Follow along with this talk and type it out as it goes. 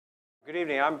Good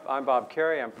evening. I'm Bob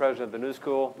Kerrey. I'm president of the New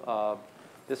School.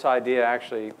 This idea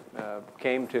actually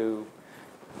came to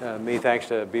me thanks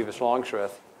to Beavis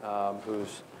Longstreth,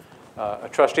 who's a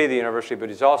trustee of the university, but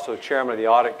he's also chairman of the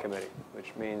audit committee,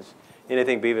 which means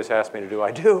anything Beavis asks me to do,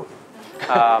 I do.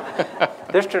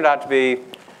 This turned out to be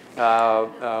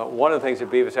one of the things that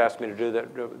Beavis asked me to do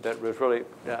that was really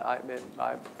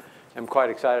I am quite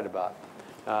excited about.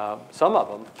 Some of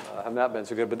them have not been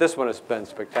so good, but this one has been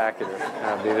spectacular,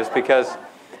 Beavis, because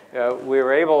we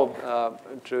were able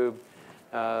to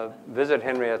visit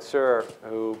Henriette Suhr,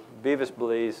 who Beavis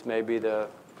believes may be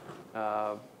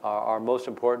our most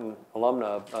important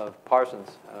alumna of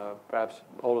Parsons, perhaps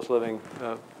oldest living.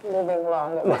 Living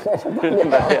longer.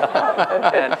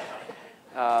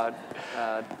 And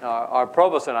our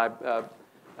provost and I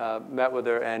met with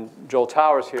her, and Joel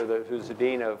Towers here, who's the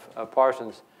dean of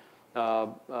Parsons,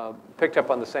 picked up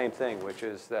on the same thing, which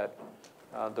is that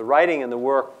the writing and the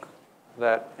work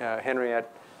that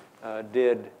Henriette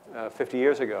did 50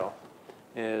 years ago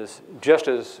is just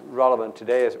as relevant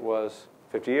today as it was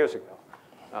 50 years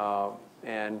ago.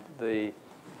 And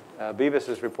Beavis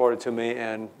has reported to me,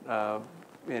 and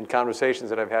in conversations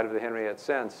that I've had with Henriette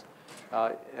since,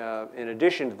 in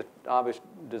addition to the obvious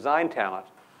design talent,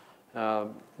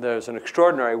 there's an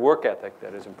extraordinary work ethic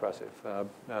that is impressive.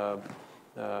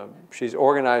 She's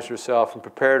organized herself and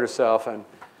prepared herself, and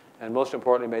most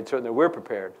importantly, made certain that we're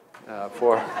prepared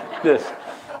for this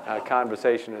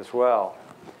conversation as well.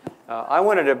 I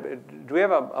wanted to, do we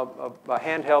have a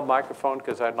handheld microphone?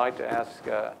 Because I'd like to ask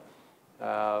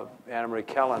Anna Marie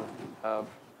Kellen,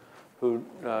 who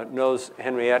knows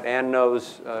Henriette and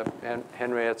knows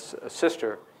Henriette's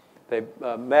sister. They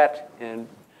met in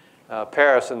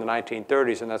Paris in the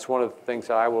 1930s, and that's one of the things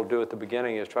that I will do at the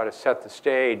beginning is try to set the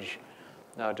stage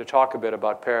to talk a bit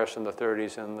about Paris in the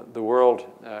 30s and the world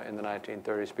in the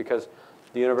 1930s, because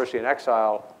the University in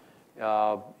Exile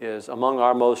is among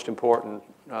our most important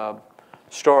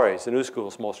stories, the New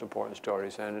School's most important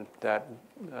stories, and that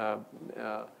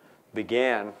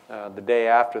began the day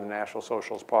after the National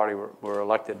Socialist Party were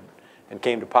elected and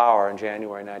came to power in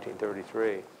January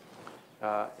 1933.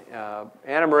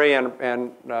 Anna Marie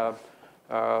and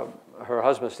her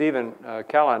husband, Stephen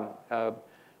Kellen,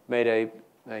 made a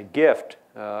gift,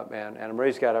 and Anna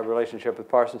Marie's got a relationship with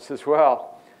Parsons as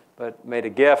well, but made a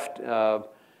gift,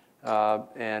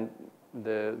 and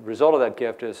the result of that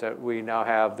gift is that we now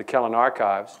have the Kellen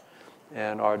archives,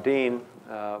 and our dean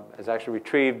has actually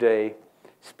retrieved a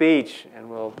speech, and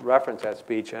we'll reference that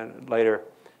speech later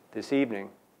this evening,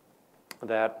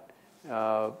 that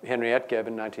Henriette gave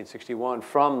in 1961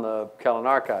 from the Kellen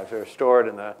archives. They're stored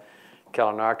in the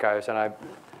Kellen archives, and I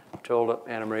told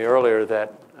Anna Marie earlier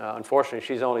that unfortunately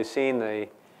she's only seen the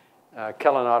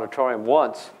Kellen auditorium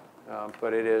once,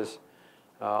 but it is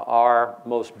our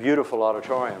most beautiful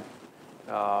auditorium,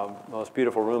 most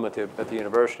beautiful room at the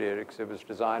university. It was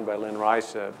designed by Lynn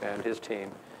Rice and his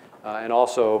team. And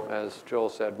also, as Joel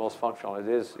said, most functional. It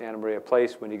is, Anna Marie, a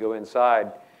place when you go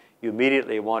inside, you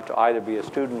immediately want to either be a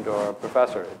student or a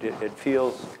professor. It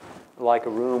feels like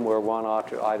a room where one ought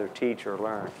to either teach or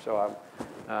learn. So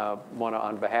I want to,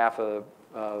 on behalf of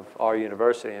our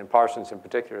university, and Parsons in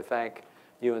particular, thank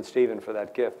you and Stephen for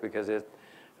that gift, because it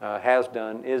has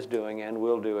done, is doing, and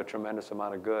will do a tremendous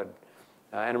amount of good.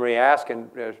 Anna Marie asked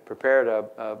and prepared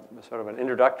a sort of an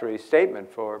introductory statement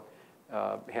for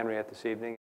Henriette this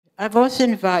evening. I was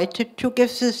invited to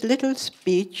give this little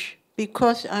speech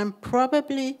because I'm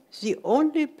probably the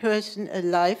only person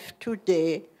alive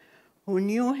today who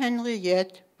knew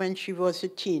Henriette when she was a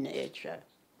teenager.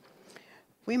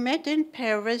 We met in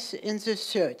Paris in the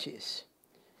 30s.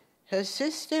 Her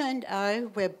sister and I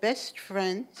were best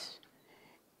friends,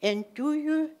 and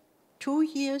 2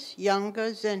 years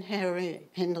younger than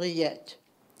Henriette.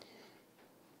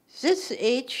 This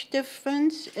age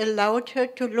difference allowed her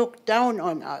to look down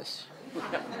on us.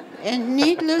 And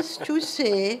needless to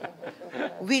say,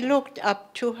 we looked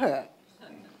up to her.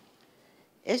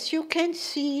 As you can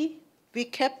see, we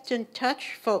kept in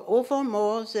touch for over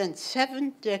more than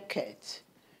 7 decades,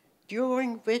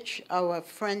 during which our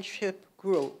friendship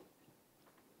grew.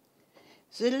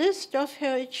 The list of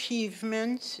her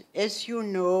achievements, as you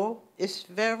know, is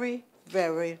very,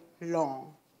 very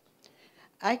long.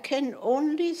 I can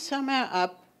only sum her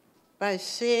up by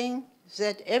saying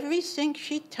that everything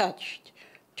she touched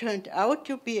turned out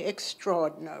to be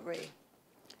extraordinary.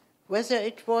 Whether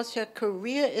it was her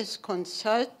career as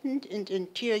consultant and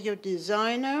interior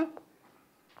designer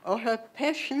or her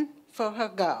passion for her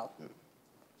garden.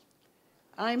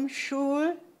 I'm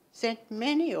sure that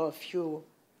many of you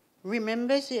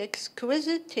remember the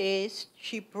exquisite taste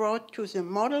she brought to the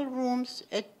model rooms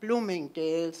at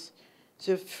Bloomingdales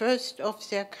the first of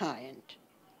their kind.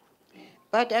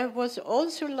 But I would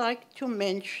also like to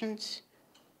mention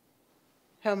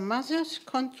her mother's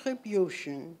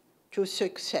contribution to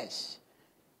success.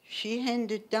 She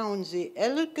handed down the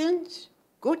elegance,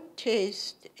 good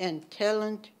taste, and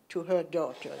talent to her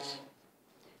daughters.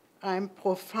 I'm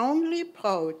profoundly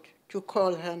proud to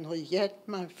call Henriette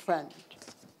my friend.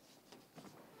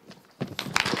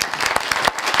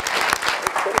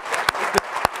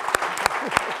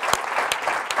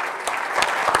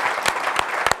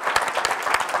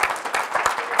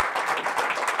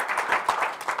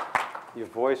 Your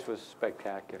voice was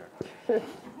spectacular.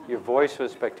 Your voice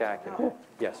was spectacular.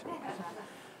 Yes.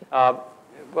 Well,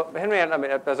 Henriette, I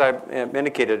mean, as I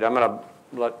indicated, I'm going to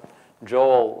let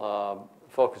Joel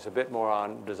focus a bit more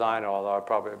on design, although I'll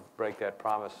probably break that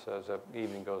promise as the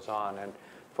evening goes on. And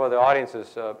for the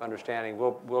audience's understanding,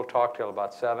 we'll talk till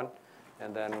about 7,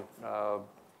 and then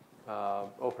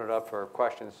open it up for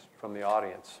questions from the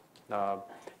audience. And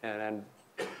then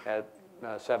at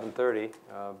 7:30,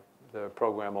 the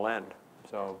program will end.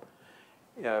 So,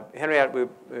 Henriette,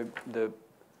 the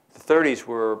 30s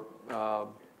were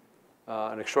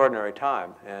an extraordinary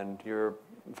time, and your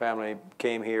family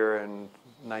came here in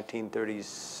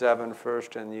 1937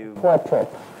 first, and you... For a trip,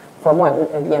 for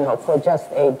one, for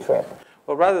just a trip.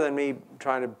 Well, rather than me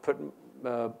trying to put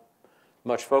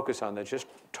much focus on that, just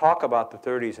talk about the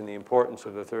 30s and the importance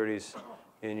of the 30s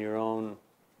in your own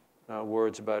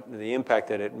words about the impact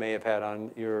that it may have had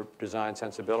on your design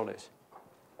sensibilities.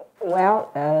 Well,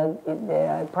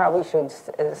 I probably should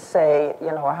say,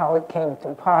 how it came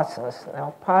to Parsons.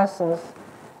 Now, Parsons,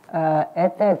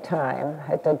 at that time,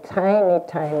 had a tiny,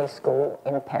 tiny school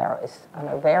in Paris on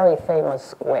a very famous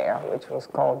square, which was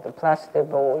called the Place des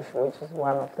Vosges, which is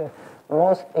one of the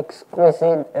most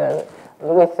exquisite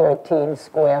Louis XIII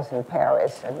squares in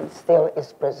Paris, and it still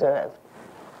is preserved.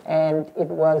 And it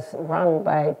was run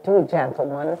by 2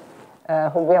 gentlemen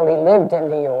who really lived in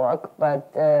New York, but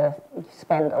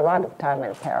spent a lot of time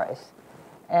in Paris.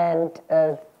 And,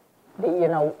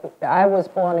 I was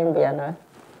born in Vienna,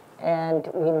 and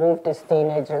we moved as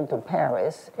teenagers to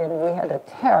Paris, and we had a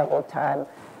terrible time.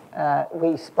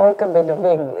 We spoke a bit of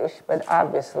English, but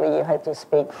obviously you had to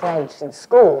speak French in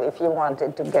school if you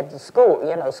wanted to get to school,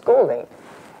 schooling.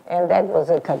 And that was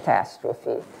a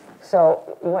catastrophe. So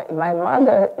my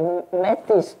mother met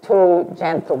these 2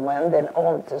 gentlemen that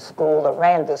owned the school, or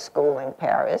ran the school in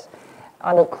Paris,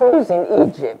 on a cruise in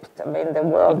Egypt. I mean, the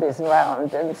world is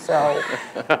round, and so,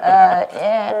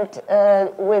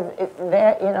 with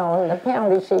that, and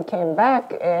apparently she came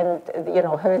back and,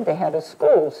 heard they had a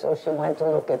school, so she went to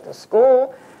look at the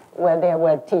school where they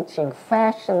were teaching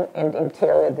fashion and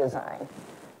interior design.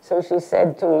 So she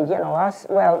said to, us,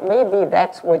 well, maybe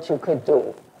that's what you could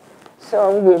do.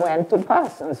 So we went to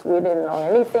Parsons. We didn't know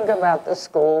anything about the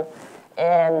school.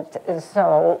 And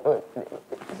so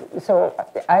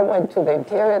I went to the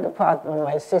interior department.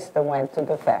 My sister went to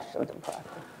the fashion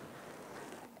department.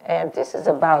 And this is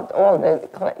about all the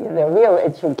real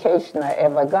education I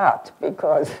ever got,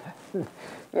 because, we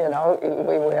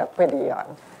were pretty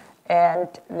young. And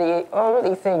the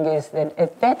only thing is that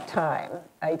at that time,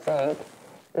 I think,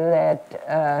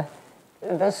 that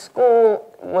the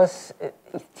school was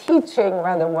teaching,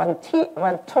 rather one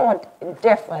taught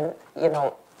different,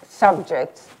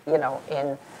 subjects,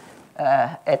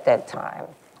 at that time.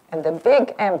 And the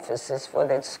big emphasis for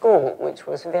that school, which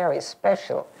was very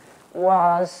special,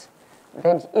 was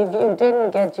that if you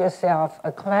didn't get yourself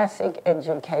a classic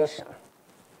education,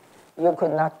 you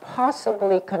could not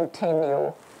possibly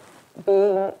continue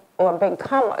being or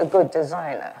become a good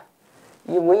designer.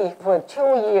 For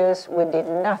 2 years, we did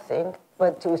nothing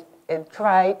but to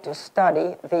try to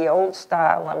study the old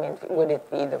style. I mean, would it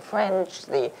be the French,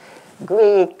 the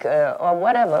Greek, or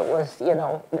whatever was,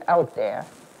 out there.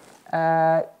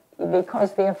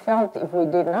 Because they felt if we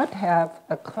did not have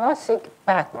a classic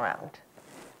background,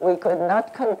 we could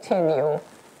not continue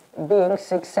being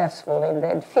successful in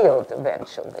that field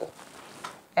eventually.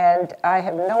 And I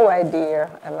have no idea,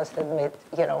 I must admit,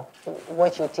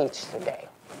 what you teach today.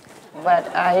 But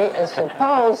I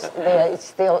suppose there is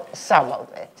still some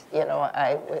of it,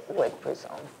 I would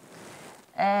presume.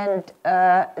 And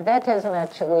that has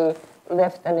actually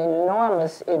left an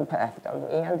enormous impact on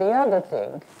me. And the other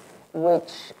thing,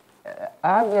 which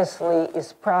obviously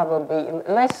is probably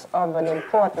less of an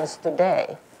importance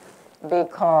today,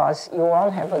 because you all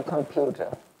have a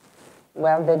computer.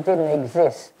 Well, that didn't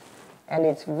exist. And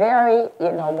it's very,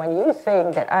 when you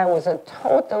think that I was a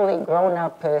totally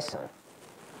grown-up person,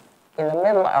 in the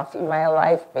middle of my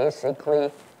life,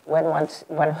 basically,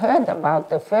 one heard about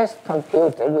the first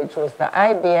computer, which was the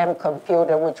IBM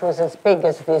computer, which was as big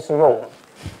as this room.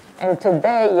 And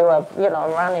today you are,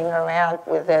 running around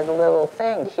with that little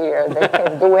thing here that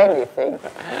can do anything.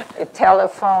 It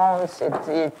telephones,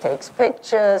 it takes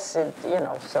pictures,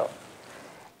 so.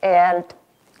 And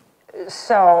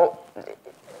so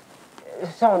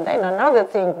then another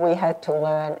thing we had to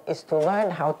learn is to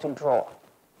learn how to draw.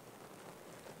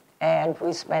 And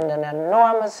we spent an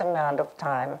enormous amount of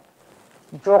time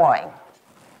drawing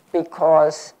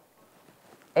because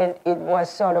it was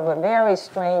sort of a very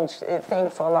strange thing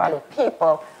for a lot of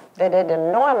people that had an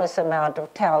enormous amount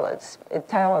of talents,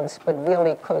 but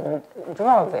really couldn't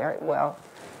draw very well,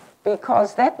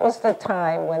 because that was the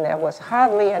time when there was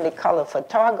hardly any color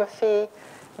photography.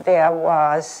 There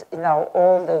was,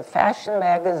 all the fashion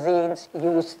magazines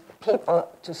used people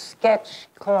to sketch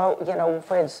clothes.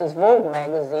 For instance, Vogue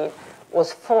magazine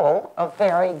was full of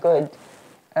very good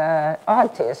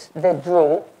artists that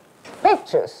drew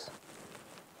pictures.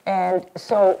 And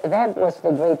so that was the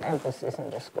great emphasis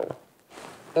in the school,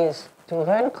 is to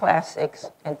learn classics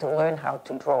and to learn how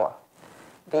to draw.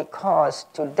 Because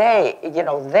today,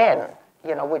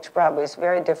 which probably is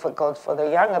very difficult for the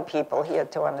younger people here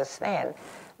to understand,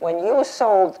 when you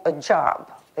sold a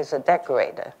job as a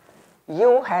decorator,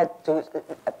 you had to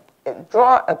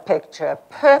draw a picture, a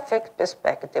perfect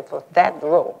perspective of that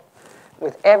room,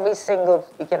 with every single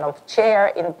chair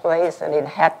in place, and it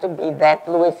had to be that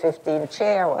Louis XV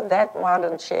chair or that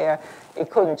modern chair.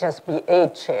 It couldn't just be a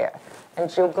chair.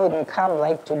 And you couldn't come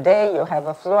like today, you have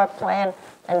a floor plan,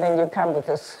 and then you come with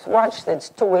a swatch that's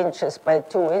 2 inches by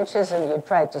 2 inches, and you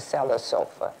try to sell a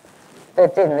sofa.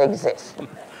 That didn't exist.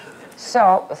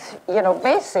 So,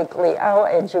 basically our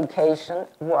education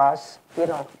was,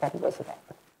 that was that.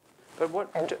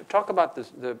 But talk about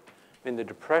this, the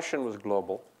Depression was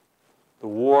global. The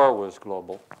war was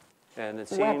global, and it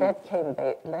seemed... Well, that came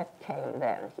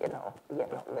then, a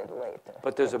little later.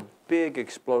 But there's a big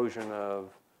explosion of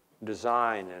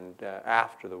design and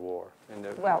after the war.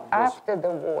 Well, after the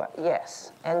war,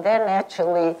 yes. And then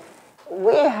actually,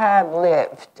 we have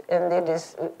lived, and it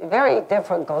is very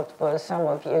difficult for some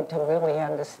of you to really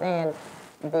understand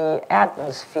the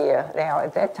atmosphere. Now,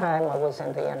 at that time, I was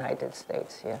in the United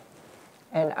States here.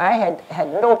 And I had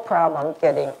no problem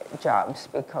getting jobs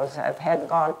because I had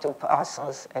gone to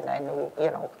Parsons and I knew,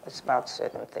 about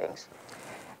certain things.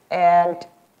 And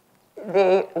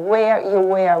you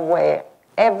were aware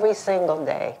every single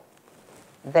day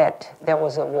that there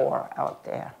was a war out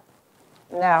there.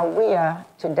 Now we are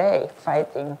today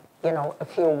fighting, a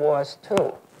few wars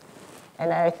too.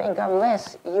 And I think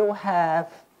unless you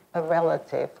have a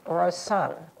relative or a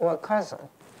son or a cousin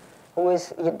who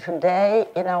is today,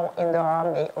 in the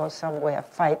army or somewhere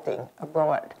fighting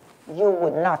abroad, you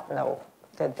would not know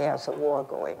that there's a war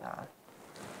going on.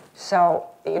 So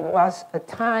it was a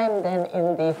time then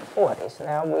in the 40s,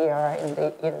 now we are in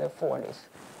the 40s,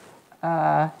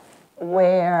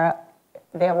 where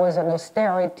there was an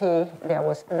austerity, there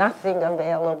was nothing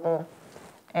available,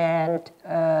 and,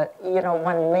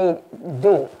 one made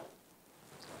do.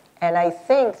 And I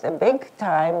think the big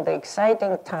time, the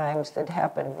exciting times that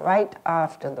happened right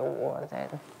after the war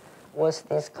then, was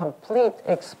this complete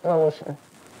explosion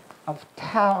of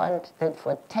talent that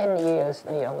for 10 years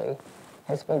nearly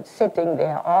has been sitting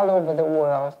there all over the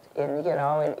world, in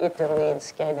Italy, in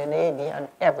Scandinavia, and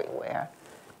everywhere,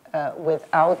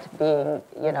 without being,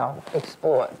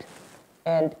 explored.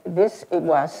 And this, it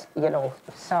was,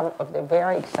 some of the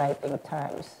very exciting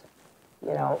times,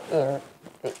 in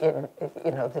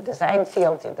the design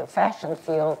field, in the fashion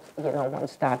field, one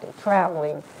started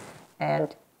traveling.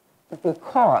 And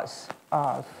because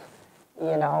of,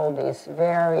 this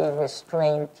very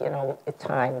restrained,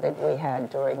 time that we had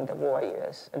during the war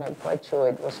years. And I'm quite sure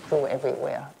it was true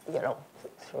everywhere,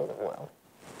 through the world.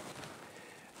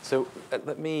 So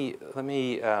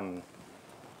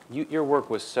your work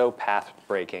was so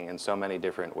path-breaking in so many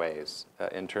different ways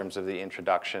in terms of the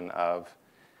introduction of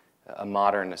a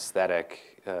modern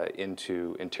aesthetic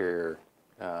into interior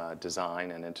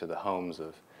design and into the homes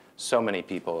of so many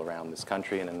people around this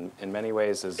country, and in many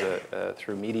ways as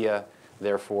through media,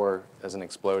 therefore as an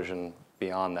explosion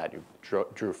beyond that. You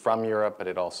drew from Europe, but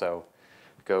it also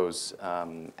goes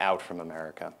out from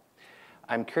America.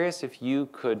 I'm curious if you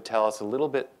could tell us a little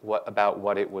bit about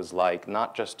what it was like,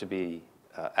 not just to be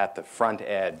at the front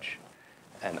edge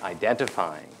and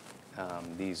identifying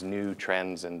these new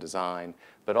trends in design,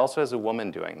 but also as a woman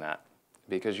doing that,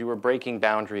 because you were breaking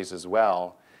boundaries as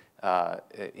well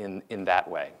in that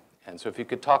way. And so if you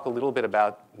could talk a little bit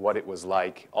about what it was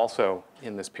like also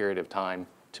in this period of time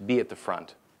to be at the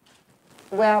front.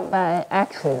 Well, by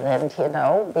accident, you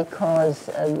know, because,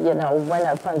 you know, when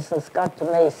I, for instance, got to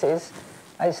Macy's,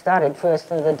 I started first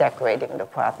in the decorating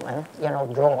department, you know,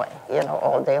 drawing, you know,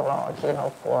 all day long, you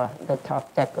know, for the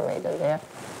top decorator there.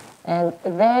 And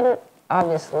then,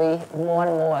 obviously, more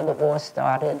and more the war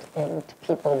started and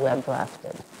people were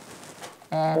drafted.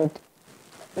 And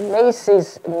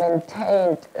Macy's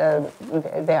maintained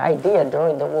the idea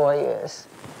during the war years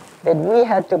that we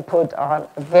had to put on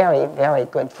a very, very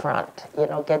good front, you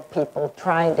know,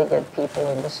 trying to get people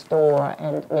in the store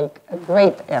and make a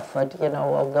great effort, you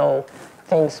know, although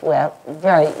things were it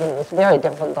was very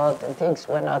difficult and things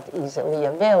were not easily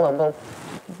available.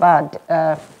 But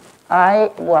I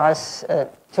was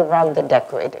to run the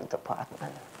decorating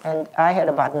department, and I had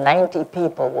about 90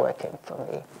 people working for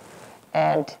me.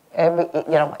 And every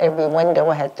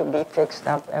window had to be fixed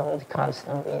up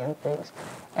constantly and things.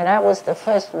 And I was the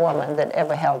first woman that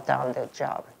ever held down that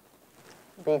job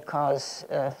because,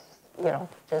 you know,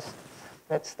 just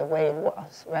that's the way it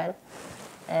was, right?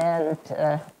 And,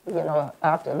 you know,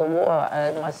 after the war,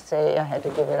 I must say I had to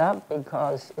give it up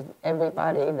because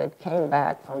everybody that came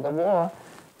back from the war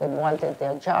that wanted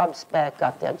their jobs back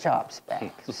got their jobs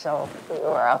back. So we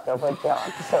were out of a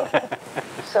job.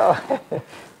 So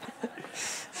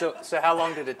how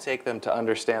long did it take them to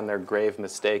understand their grave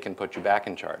mistake and put you back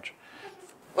in charge?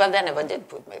 Well, they never did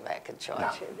put me back in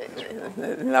charge.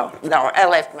 No, I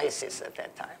left Macy's at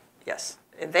that time, yes.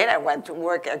 And then I went to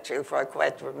work actually for a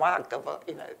quite remarkable,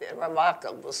 you know, a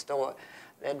remarkable store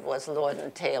that was Lord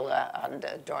 & Taylor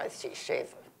under Dorothy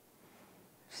Schaefer.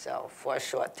 So for a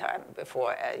short time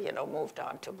before I, you know, moved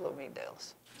on to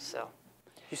Bloomingdales, so.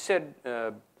 You said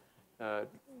to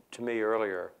me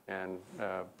earlier, and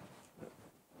a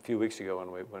few weeks ago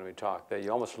when we talked, that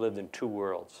you almost lived in two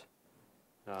worlds.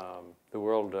 The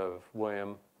world of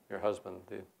William, your husband,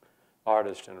 the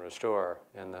artist and restorer,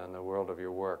 and then the world of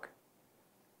your work.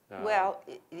 Well,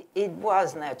 it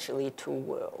was naturally two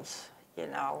worlds. You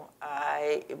know,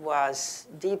 I was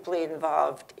deeply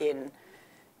involved in,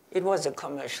 it was a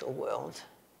commercial world.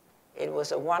 It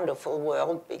was a wonderful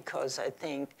world because I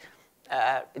think,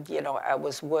 you know, I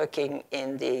was working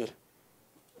in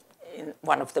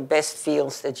one of the best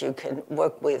fields that you can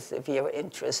work with if you're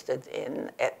interested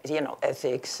in, you know,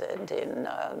 ethics and in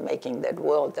making that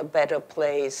world a better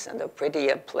place and a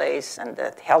prettier place and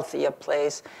a healthier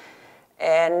place.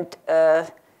 And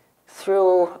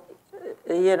through,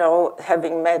 you know,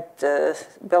 having met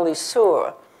Billy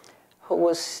Suhr, who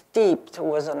was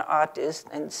an artist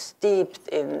and steeped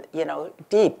in, you know,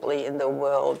 deeply in the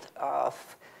world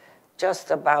of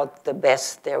just about the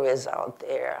best there is out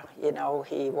there. You know,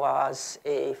 he was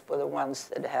for the ones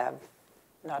that have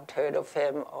not heard of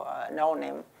him or known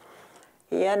him,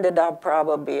 he ended up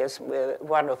probably as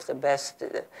one of the best.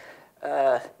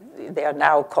 They are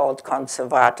now called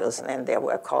conservators, and they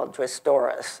were called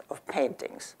restorers of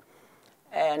paintings.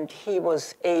 And he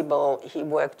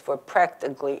worked for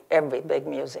practically every big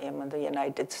museum in the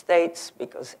United States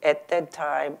because at that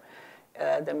time,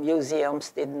 the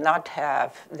museums did not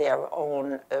have their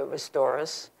own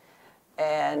restorers.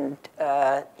 And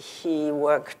he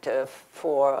worked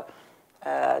for,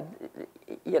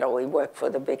 you know, he worked for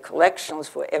the big collections,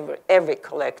 for every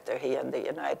collector here in the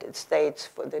United States,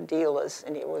 for the dealers.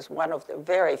 And he was one of the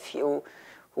very few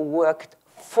who worked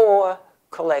for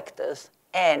collectors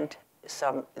and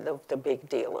some of the big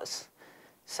dealers,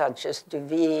 such as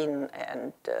Devine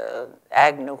and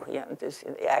Agnew,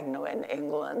 Agnew in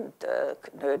England,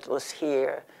 Knoedler's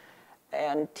here.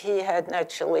 And he had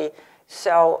naturally,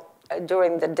 so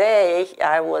during the day,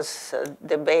 I was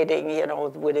debating, you know,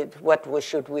 what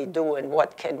should we do and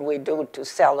what can we do to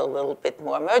sell a little bit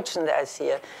more merchandise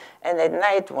here. And at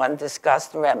night, one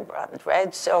discussed Rembrandt,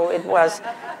 right? So it was,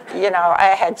 you know,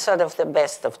 I had sort of the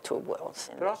best of two worlds.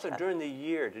 But also during the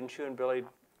year, didn't you and Billy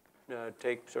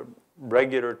take sort of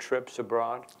regular trips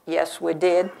abroad? Yes, we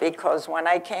did, because when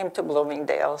I came to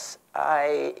Bloomingdales,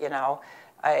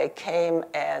 I came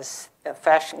as a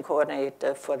fashion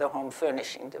coordinator for the home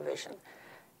furnishing division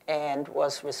and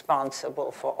was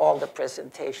responsible for all the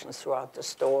presentations throughout the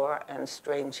store, and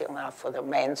strangely enough for the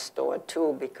men's store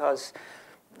too, because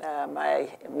my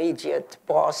immediate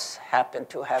boss happened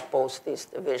to have both these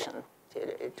divisions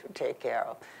to take care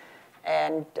of.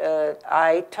 And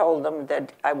I told them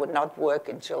that I would not work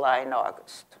in July and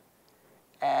August,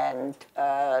 and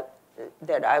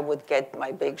that I would get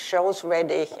my big shows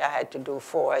ready. I had to do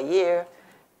 4 a year,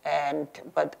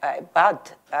 but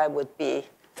I would be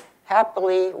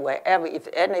happily wherever. If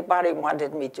anybody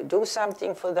wanted me to do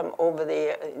something for them over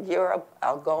there in Europe,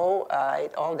 I'll go.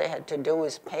 All they had to do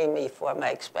is pay me for my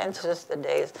expenses, the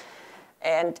days.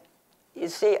 And You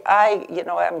see,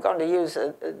 I'm going to use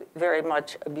a very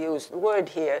much abused word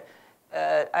here.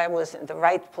 I was in the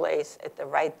right place at the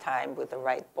right time with the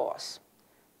right boss,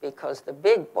 because the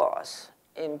big boss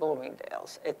in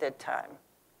Bloomingdales at that time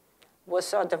was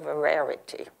sort of a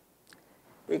rarity.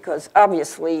 Because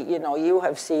obviously,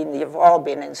 you've all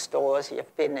been in stores,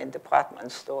 you've been in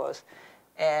department stores,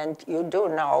 and you do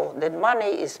know that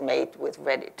money is made with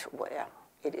ready-to-wear.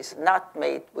 It is not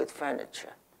made with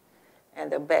furniture.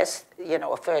 And the best,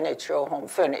 furniture or home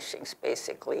furnishings,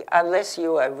 basically, unless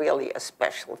you are really a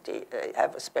specialty,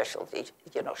 have a specialty,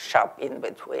 shop in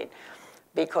between.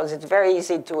 Because it's very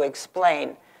easy to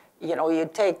explain. You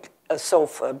take a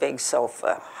sofa, a big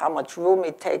sofa, how much room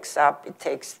it takes up. It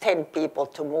takes 10 people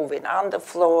to move it on the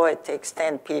floor. It takes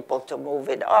 10 people to move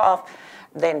it off.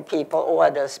 Then people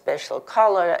order a special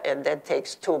color, and that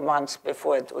takes 2 months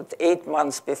before 8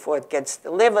 months before it gets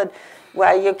delivered.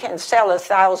 Well, you can sell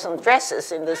 1,000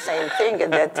 dresses in the same thing,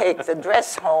 and then take the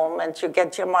dress home, and you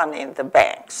get your money in the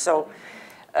bank. So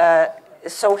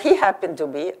he happened to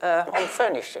be a home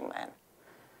furnishing man.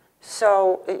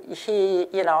 So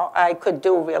I could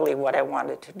do really what I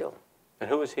wanted to do. And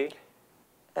who was he?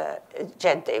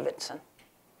 Jed Davidson.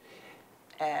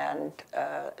 And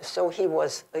so he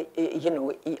was,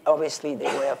 obviously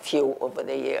there were a few over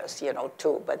the years,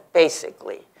 too, but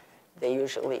basically they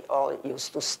usually all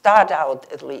used to start out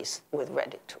at least with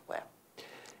ready-to-wear.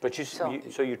 But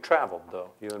so you traveled,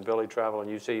 though. You and Billy traveled,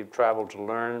 and you say you traveled to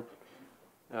learn?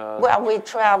 Well, we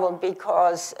traveled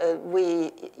because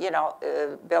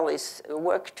Billy's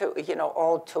work,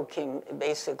 all took him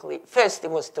basically. First, it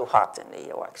was too hot in New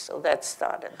York, so that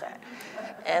started that.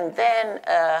 And then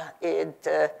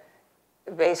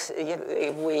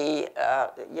basically, we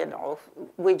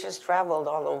just traveled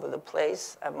all over the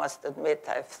place. I must admit,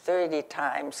 I've 30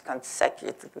 times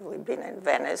consecutively been in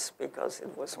Venice because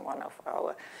it was one of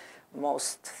our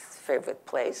most favorite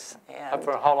places.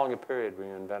 For how long a period were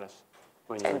you in Venice?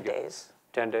 10 days.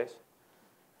 10 days?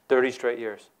 30 straight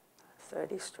years?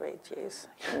 30 straight years.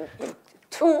 In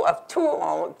two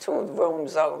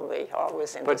rooms only,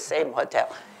 always in the same hotel.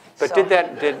 But so,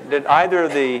 did either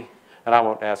the, and I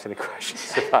won't ask any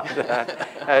questions about that,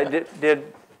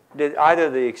 did either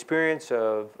the experience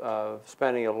of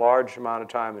spending a large amount of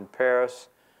time in Paris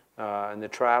and the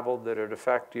travel, did it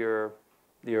affect your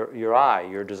eye,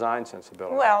 your design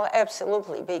sensibility? Well,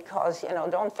 absolutely, because,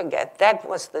 don't forget, that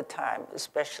was the time,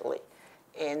 especially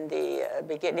in the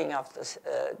beginning of the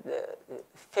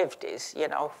 50s,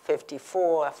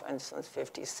 54, for instance,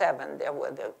 57, there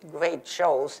were the great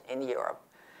shows in Europe.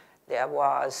 There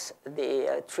was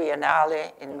the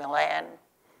Triennale in Milan,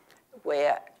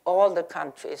 where all the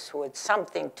countries who had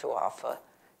something to offer,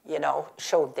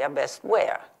 showed their best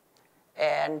wear.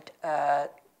 And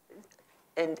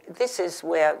this is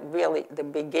where really the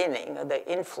beginning, the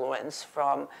influence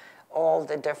from all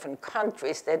the different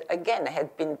countries that, again,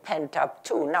 had been pent up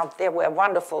too. Now, there were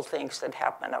wonderful things that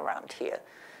happened around here.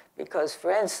 Because,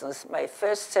 for instance, my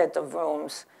first set of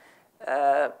rooms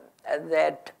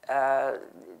that I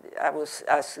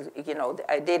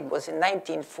did was in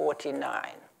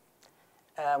 1949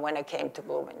 when I came to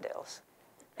Bloomingdales.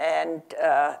 And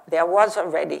there was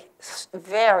already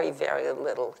very, very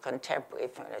little contemporary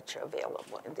furniture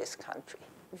available in this country.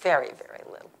 Very, very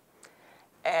little.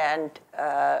 And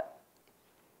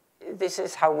this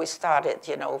is how we started,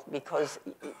 because,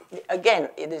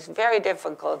 again, it is very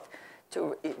difficult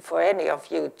for any of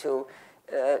you to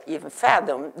even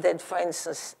fathom that, for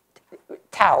instance,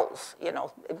 towels,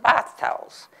 bath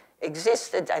towels,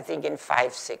 existed, I think, in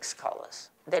 5, 6 colors.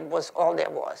 That was all there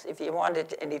was. If you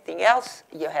wanted anything else,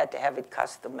 you had to have it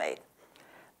custom made.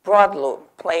 Broadloom,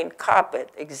 plain carpet,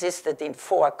 existed in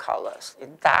 4 colors,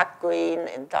 in dark green,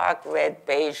 in dark red,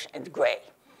 beige, and gray.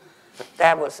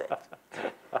 That was it.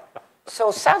 So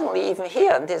suddenly, even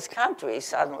here in this country,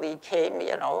 suddenly came,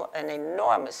 an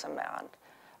enormous amount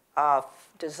of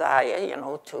desire,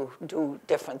 to do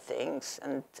different things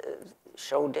and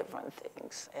show different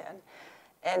things.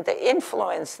 And the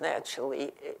influence,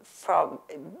 naturally, from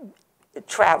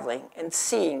traveling and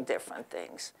seeing different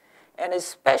things. And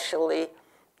especially,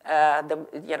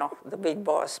 the big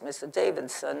boss, Mr.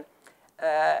 Davidson,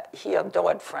 he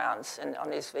adored France. And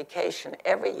on his vacation,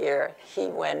 every year, he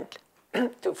went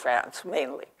to France,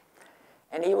 mainly.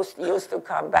 And he used to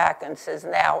come back and says,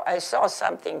 now, I saw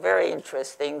something very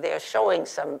interesting. They're showing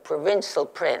some provincial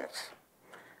prints.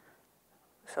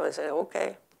 So I said,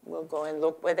 okay, we'll go and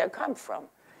look where they come from.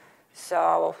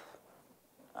 So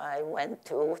I went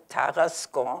to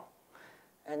Tarascon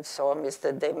and saw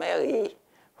Mr. Demery,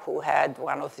 who had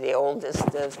one of the oldest,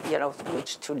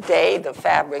 which today the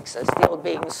fabrics are still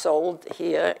being sold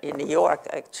here in New York,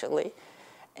 actually.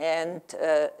 And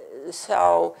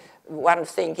so one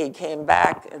thing he came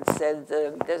back and said,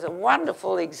 there's a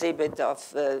wonderful exhibit of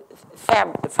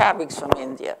fabrics from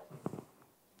India.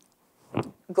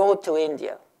 Go to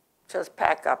India. Just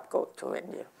pack up, go to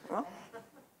India. Huh?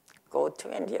 Go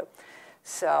to India.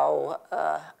 So,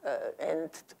 and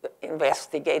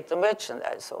investigate the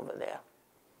merchandise over there.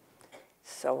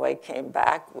 So I came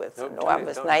back with, I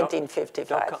was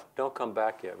 1955. Don't come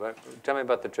back yet. Tell me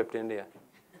about the trip to India.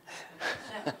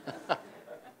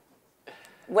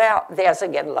 Well, there's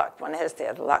again luck. One has to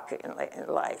have luck in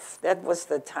life. That was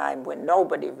the time when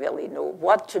nobody really knew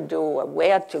what to do or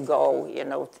where to go,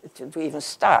 to even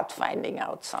start finding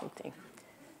out something.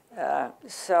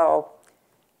 So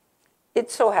it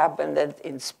so happened that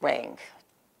in spring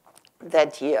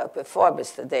that year, before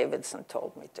Mr. Davidson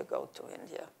told me to go to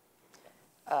India,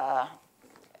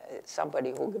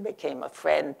 somebody who became a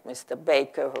friend, Mr.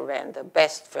 Baker, who ran the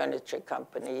best furniture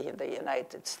company in the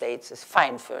United States, is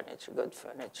fine furniture, good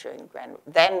furniture in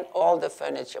then all the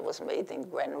furniture was made in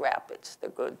Grand Rapids, the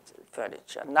good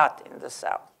furniture, not in the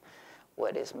South,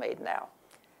 what is made now.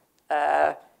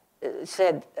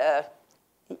 Said,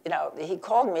 he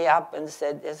called me up and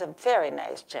said, there's a very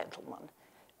nice gentleman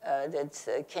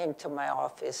that came to my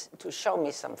office to show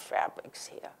me some fabrics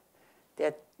here.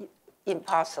 They're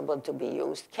impossible to be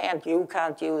used. You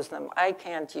can't use them, I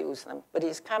can't use them, but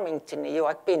he's coming to New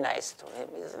York, be nice to him.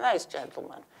 He's a nice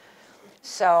gentleman.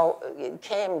 So it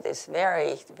came this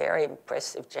very, very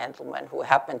impressive gentleman who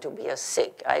happened to be a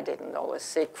Sikh. I didn't know a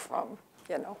Sikh from,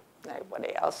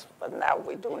 anybody else, but now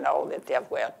we do know that they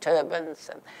wear turbans.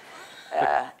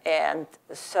 And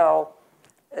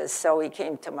so he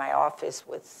came to my office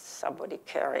with somebody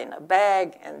carrying a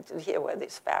bag, and here were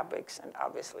these fabrics, and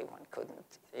obviously one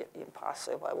couldn't,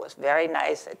 impossible. It was very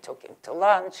nice. I took him to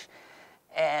lunch,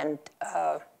 and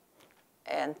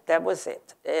that was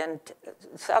it. And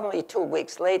suddenly 2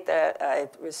 weeks later, I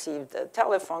received a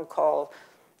telephone call.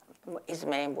 His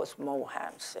name was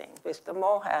Mohan Singh. Mr.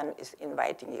 Mohan is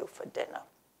inviting you for dinner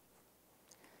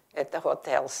at the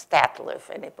Hotel Statler, if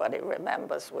anybody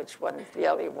remembers, which one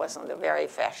really wasn't a very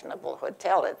fashionable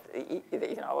hotel at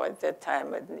that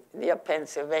time near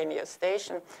Pennsylvania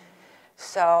Station.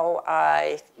 So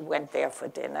I went there for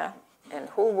dinner, and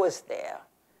who was there?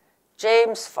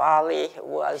 James Farley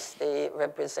was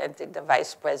represented the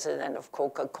vice president of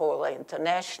Coca-Cola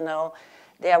International.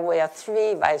 There were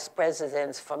 3 vice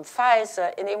presidents from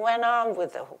Pfizer, and he went on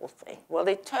with the whole thing. Well,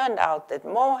 it turned out that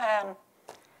Mohan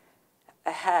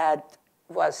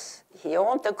he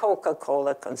owned the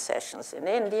Coca-Cola concessions in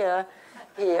India.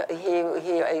 He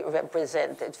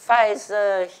represented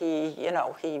Pfizer.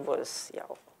 He was,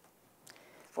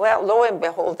 Well, lo and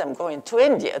behold, I'm going to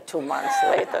India 2 months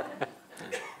later.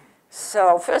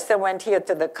 So first I went here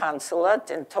to the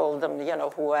consulate and told them,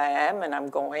 who I am, and I'm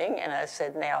going. And I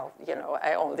said, now,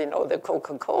 I only know the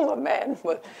Coca-Cola man,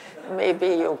 but maybe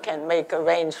you can make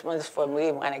arrangements for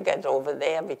me when I get over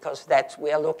there, because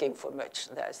we're looking for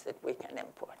merchandise that we can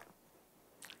import.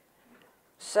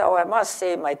 So I must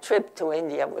say my trip to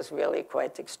India was really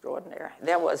quite extraordinary.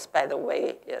 There was, by the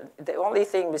way, the only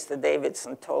thing Mr.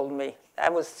 Davidson told me, I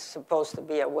was supposed to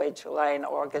be away July and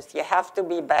August. You have to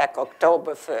be back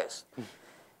October 1st.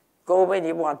 Go when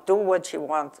you want, do what you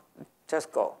want,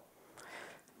 just go.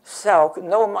 So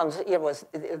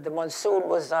the monsoon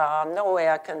was on, no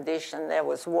air condition. There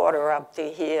was water up to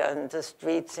here in the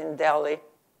streets in Delhi.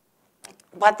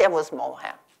 But there was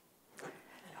Mohan,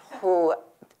 who,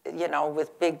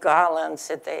 with big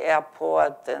garlands at the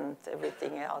airport and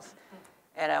everything else.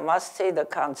 And I must say the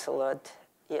consulate,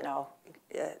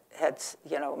 had,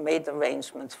 made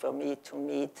arrangements for me to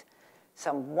meet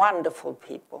some wonderful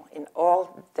people in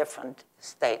all different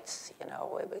states,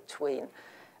 between,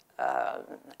 I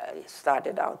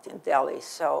started out in Delhi.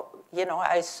 So,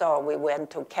 we went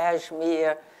to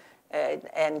Kashmir,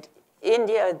 and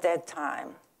India at that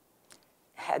time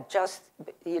had just,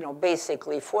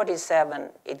 basically 47,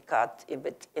 it got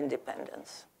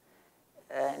independence,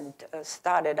 and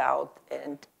started out,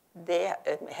 and they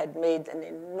had made an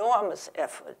enormous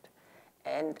effort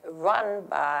and run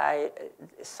by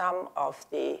some of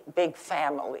the big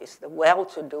families, the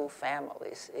well-to-do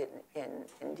families in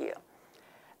India,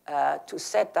 to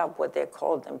set up what they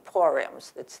called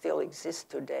emporiums that still exist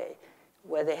today,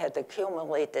 where they had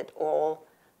accumulated all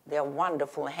their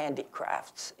wonderful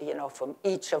handicrafts, from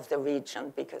each of the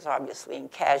region, because obviously in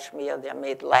Kashmir they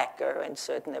made lacquer and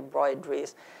certain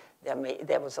embroideries.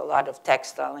 There was a lot of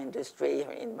textile industry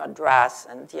in Madras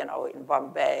and in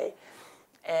Bombay,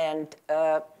 and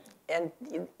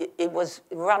it was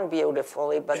run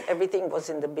beautifully, but everything was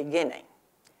in the beginning.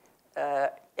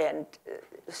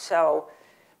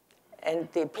 And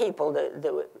the people,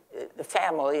 the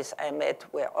families I met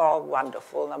were all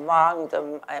wonderful. Among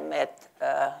them, I met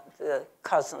the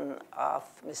cousin of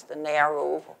Mr.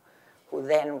 Nehru, who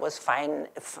then was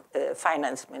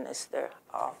finance minister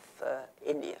of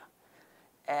India.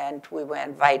 And we were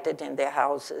invited in their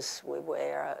houses. We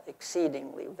were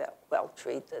exceedingly well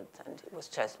treated, and it was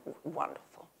just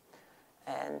wonderful.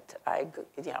 And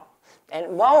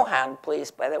and Mohan,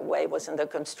 please, by the way, was in the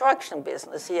construction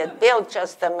business. He had built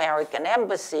just the American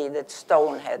embassy that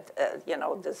Stone had,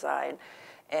 designed.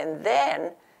 And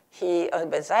then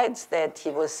besides that, he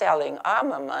was selling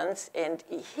armaments, and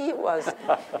he was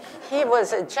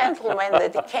a gentleman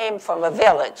that came from a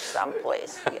village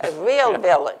someplace, a real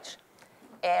village.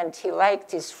 And he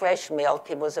liked his fresh milk.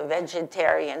 He was a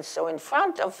vegetarian. So in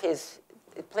front of his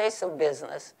place of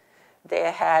business,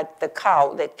 they had the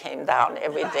cow that came down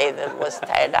every day that was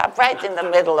tied up right in the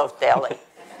middle of Delhi.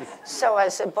 So I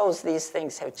suppose these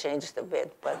things have changed a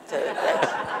bit, but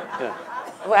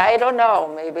well, I don't know.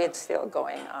 Maybe it's still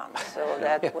going on. So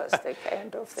that was the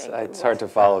kind of thing. It's hard to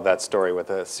follow that story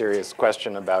with a serious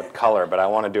question about color, but I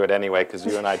want to do it anyway because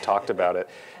you and I talked about it.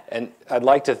 And I'd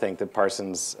like to think that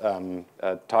Parsons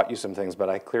taught you some things, but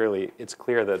it's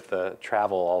clear that the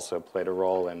travel also played a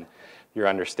role in your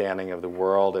understanding of the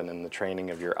world and in the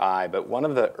training of your eye. But one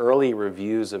of the early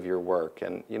reviews of your work,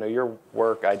 and your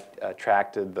work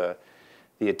attracted the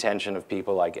attention of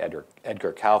people like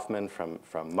Edgar Kaufman from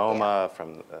MoMA,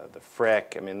 from the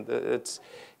Frick. I mean, it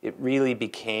really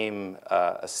became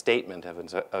a statement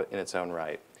in its own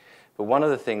right. But one of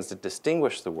the things that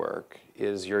distinguished the work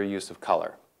is your use of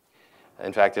color.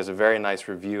 In fact, there's a very nice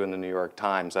review in the New York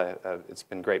Times. It's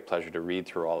been a great pleasure to read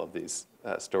through all of these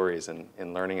stories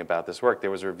and learning about this work.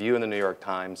 There was a review in the New York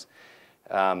Times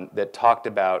that talked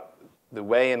about the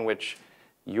way in which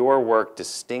your work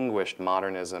distinguished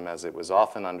modernism as it was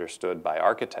often understood by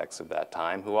architects of that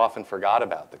time, who often forgot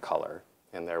about the color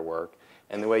in their work,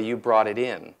 and the way you brought it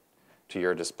in to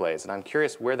your displays. And I'm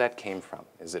curious where that came from.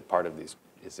 Is it part of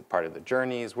the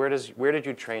journeys? Where did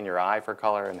you train your eye for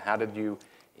color, and how did you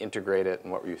integrate it,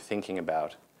 and what were you thinking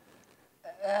about?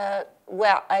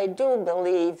 Well, I do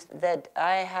believe that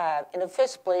I have, in the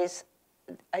first place,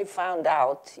 I found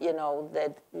out,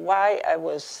 that why I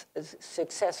was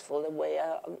successful the way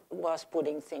I was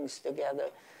putting things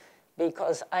together,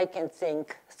 because I can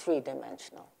think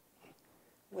three-dimensional,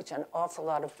 which an awful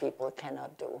lot of people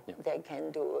cannot do. Yeah. They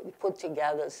can put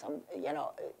together some,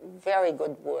 very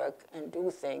good work and do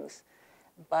things,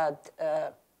 but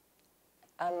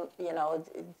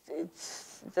it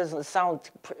doesn't sound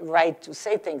right to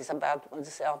say things about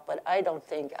myself, but I don't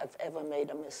think I've ever made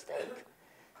a mistake,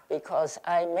 because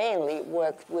I mainly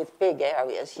worked with big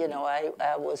areas. I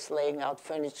was laying out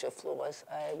furniture floors.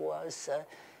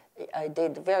 I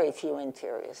did very few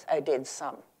interiors. I did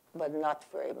some, but not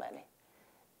very many.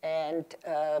 And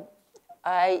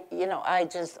I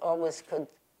just always could,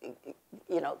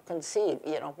 conceive,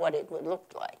 what it would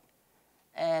look like.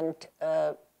 And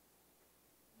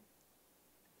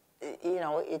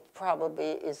it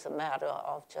probably is a matter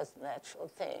of just natural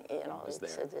thing.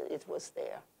 It was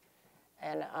there.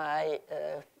 And I,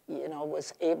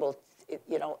 was able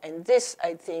to, and this,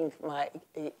 I think, my,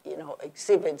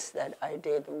 exhibits that I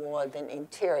did more than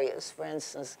interiors. For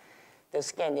instance, the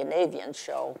Scandinavian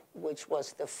show, which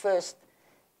was the first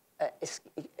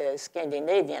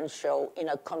Scandinavian show in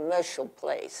a commercial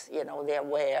place. There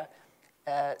were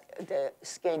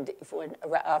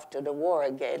after the war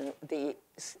again, the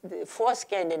four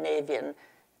Scandinavian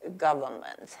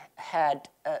governments had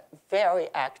a very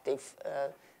active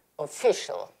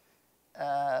official,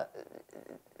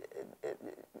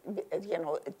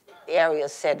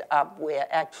 areas set up where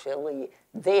actually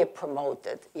they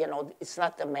promoted. It's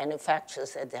not the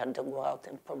manufacturers that had to go out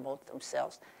and promote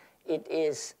themselves. It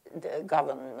is the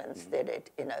governments did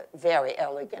it in a very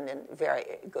elegant and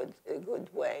very good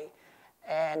way.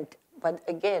 But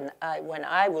again, when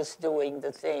I was doing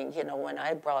the thing, when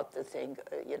I brought the thing,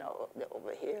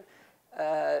 over here,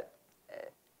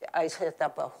 I set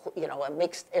up I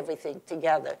mixed everything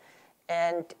together,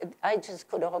 and I just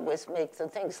could always make the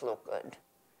things look good.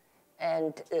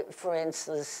 And for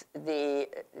instance,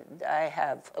 I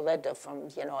have a letter from,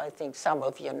 I think some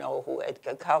of you know who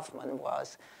Edgar Kaufman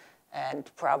was, and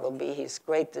probably his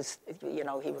greatest,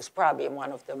 he was probably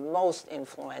one of the most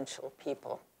influential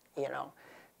people,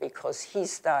 because he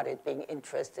started being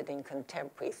interested in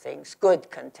contemporary things, good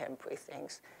contemporary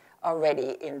things,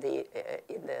 already in the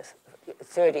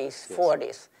 30s, yes.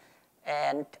 40s.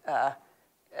 And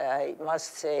I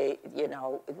must say, you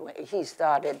know, he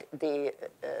started the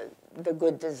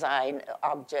good design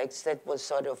objects. That was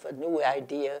sort of a new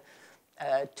idea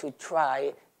to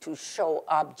try to show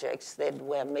objects that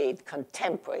were made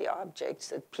contemporary objects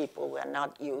that people were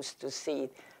not used to see,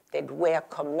 that were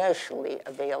commercially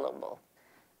available.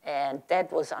 And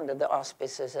that was under the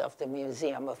auspices of the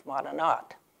Museum of Modern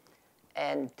Art.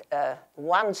 And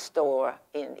one store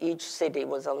in each city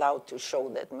was allowed to show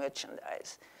that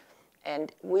merchandise.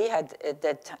 And we had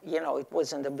that, you know, it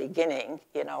was in the beginning,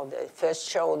 you know, the first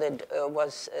show that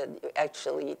was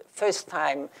actually, first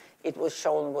time it was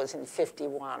shown was in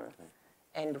 '51.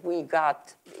 And we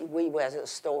were the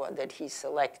store that he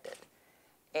selected.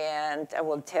 And I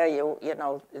will tell you, you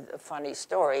know, a funny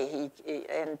story.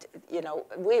 You know,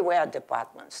 we were a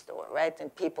department store, right?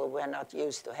 And people were not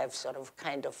used to have sort of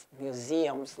kind of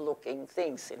museums-looking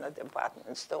things in a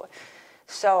department store.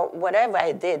 So whatever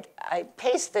I did, I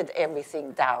pasted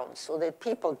everything down so that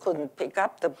people couldn't pick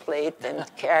up the plate and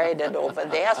carried it over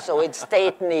there, so it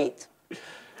stayed neat.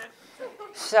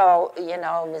 So, you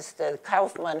know, Mr.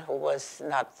 Kaufman, who was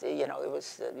not, you know,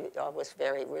 was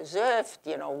very reserved,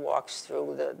 you know, walks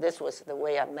through this was the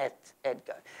way I met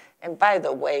Edgar. And by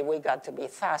the way, we got to be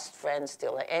fast friends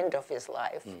till the end of his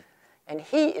life. And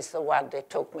he is the one that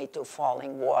took me to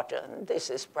Falling Water. And this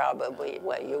is probably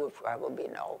where you probably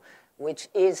know, which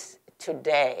is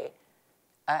today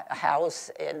a house.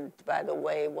 And by the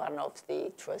way, one of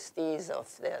the trustees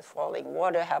of the Falling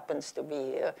Water happens to be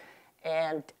here.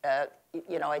 And,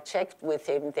 you know, I checked with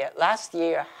him there. Last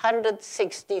year,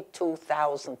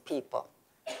 162,000 people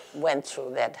went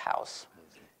through that house.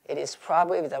 It is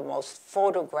probably the most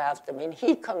photographed. I mean,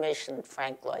 he commissioned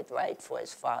Frank Lloyd Wright for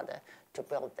his father to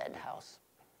build that house.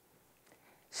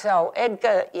 So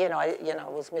Edgar, you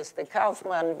know, was Mr.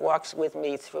 Kaufman, walks with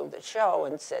me through the show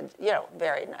and said, you know,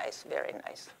 very nice, very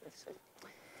nice.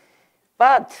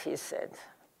 But, he said,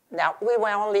 now, we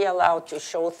were only allowed to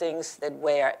show things that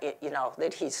were, you know,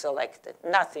 that he selected,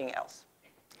 nothing else.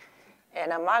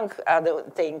 And among other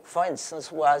things, for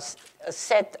instance, was a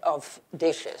set of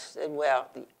dishes that were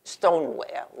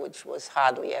stoneware, which was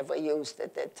hardly ever used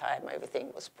at that time.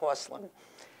 Everything was porcelain.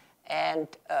 And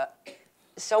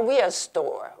so we are a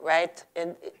store, right?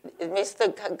 And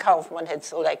Mr. Kaufman had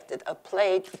selected a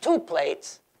plate, 2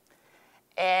 plates,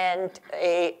 and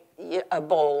a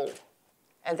bowl.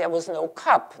 And there was no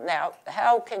cup. Now,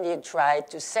 how can you try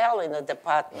to sell in a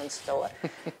department store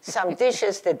some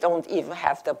dishes that don't even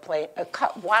have the plate, a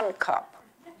cup, 1 cup?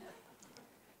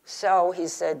 So he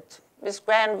said, Miss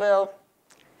Granville,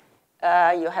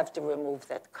 you have to remove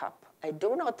that cup. I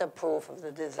do not approve of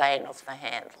the design of the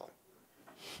handle.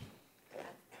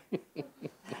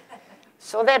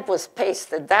 So that was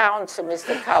pasted down, so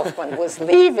Mr. Kaufman was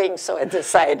leaving, so I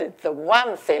decided the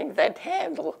one thing, that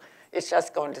handle, is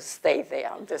just going to stay there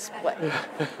on display.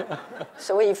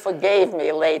 So he forgave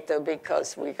me later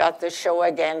because we got the show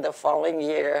again the following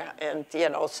year. And, you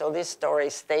know, so this story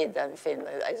stayed then, Finn,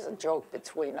 as a joke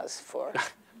between us for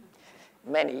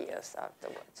many years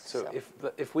afterwards. So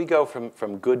if we go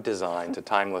from good design to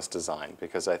timeless design,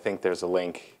 because I think there's a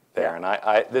link there. Yeah.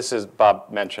 And this is, Bob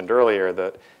mentioned earlier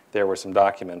that there were some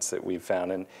documents that we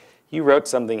found. And you wrote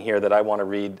something here that I want to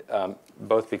read,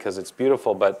 both because it's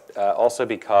beautiful, but also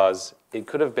because it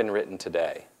could have been written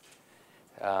today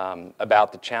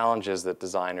about the challenges that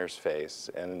designers face.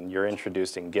 And you're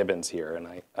introducing Gibbons here,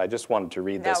 and I just wanted to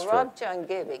read this. Now,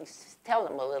 Robsjohn-Gibbings, tell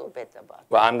them a little bit about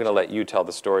Well, I'm going to let you tell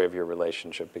the story of your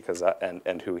relationship because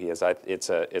and who he is. It's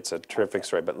a terrific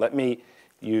story, but let me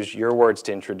use your words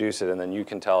to introduce it, and then you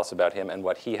can tell us about him and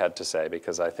what he had to say,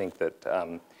 because I think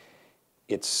that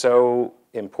it's so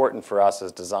important for us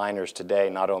as designers today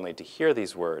not only to hear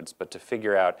these words, but to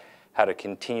figure out how to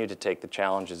continue to take the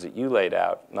challenges that you laid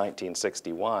out in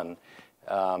 1961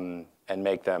 and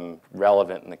make them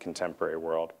relevant in the contemporary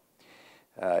world.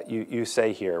 You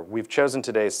say here, we've chosen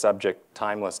today's subject,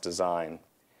 timeless design,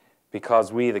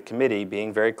 because we, the committee,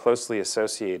 being very closely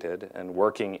associated and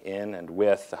working in and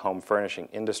with the home furnishing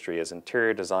industry as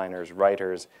interior designers,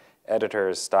 writers,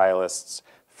 editors, stylists,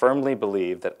 firmly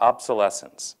believe that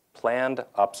obsolescence, planned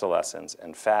obsolescence,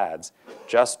 and fads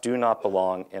just do not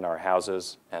belong in our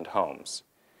houses and homes.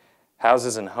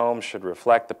 Houses and homes should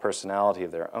reflect the personality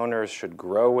of their owners, should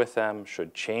grow with them,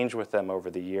 should change with them over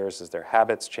the years as their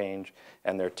habits change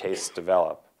and their tastes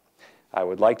develop. I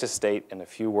would like to state in a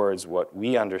few words what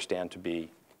we understand to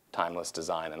be timeless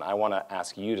design, and I want to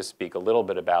ask you to speak a little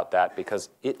bit about that because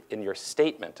in your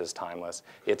statement is timeless.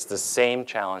 It's the same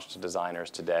challenge to designers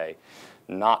today,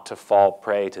 not to fall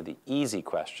prey to the easy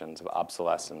questions of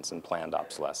obsolescence and planned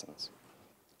obsolescence.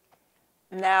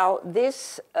 Now,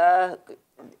 this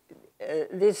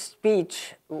this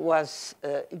speech was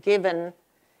given,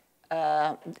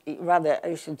 rather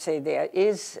I should say there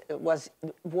is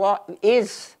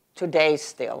today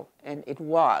still, and it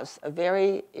was a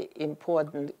very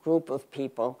important group of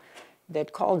people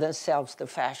that call themselves the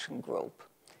fashion group.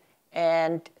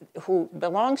 And who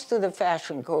belongs to the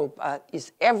fashion group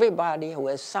is everybody who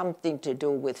has something to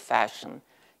do with fashion.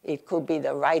 It could be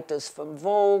the writers from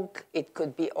Vogue, it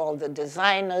could be all the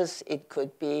designers, it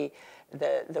could be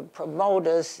the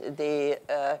promoters, the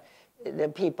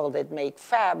people that make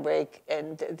fabric,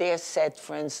 and they're set,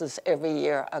 for instance, every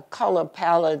year a color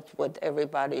palette, what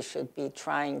everybody should be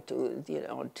trying to,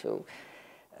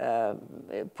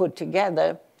 put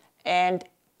together. And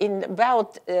in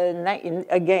about,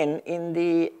 again, in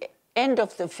the end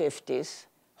of the 50s,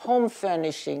 home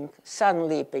furnishing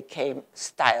suddenly became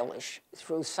stylish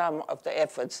through some of the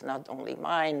efforts, not only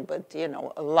mine, but a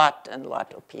lot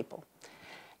of people.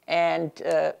 And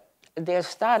there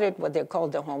started what they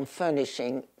called the home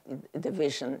furnishing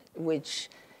division,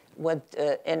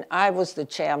 and I was the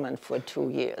chairman for 2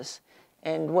 years.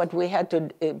 And what we had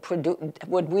to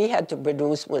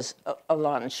produce was a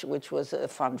lunch, which was a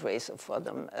fundraiser for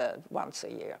them once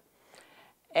a year.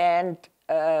 And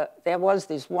there was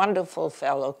this wonderful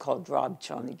fellow called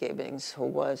Robsjohn-Gibbings, who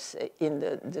was in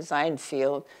the design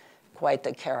field quite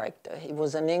a character. He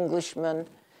was an Englishman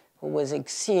who was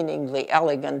exceedingly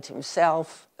elegant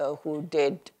himself, who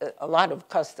did a lot of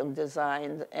custom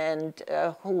design, and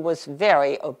who was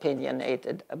very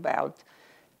opinionated about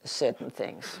certain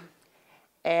things.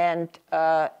 And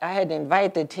I had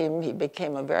invited him. He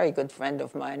became a very good friend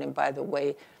of mine. And by the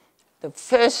way, the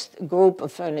first group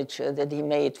of furniture that he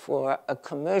made for a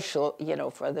commercial,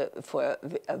 for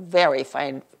a very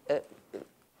fine,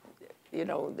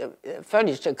 the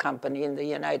furniture company in the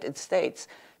United States,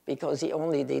 because he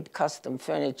only did custom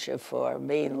furniture for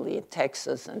mainly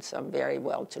Texas and some very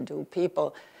well-to-do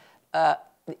people.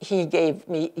 He gave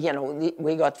me,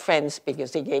 we got friends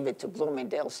because he gave it to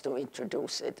Bloomingdales to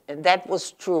introduce it. And that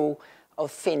was true of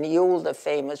Finn Juhl, the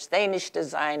famous Danish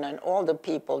designer, and all the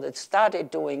people that started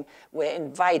doing were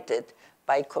invited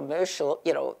by commercial,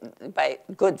 by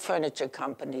good furniture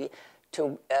company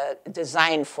to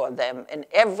design for them. And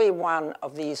every one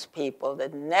of these people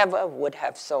that never would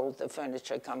have sold the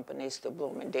furniture companies to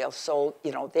Bloomingdale's sold,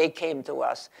 they came to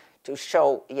us to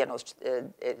show,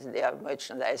 their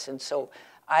merchandise. And so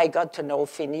I got to know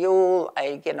Finn Juhl,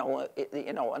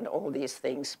 and all these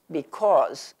things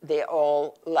because they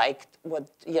all liked what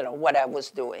I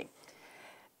was doing.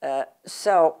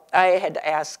 So I had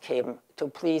asked him to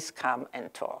please come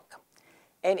and talk.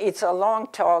 And it's a long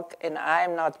talk, and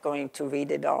I'm not going to read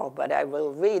it all, but I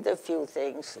will read a few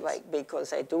things,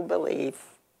 because I do believe,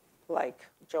 like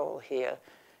Joel here,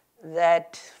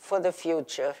 that for the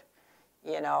future,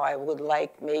 I would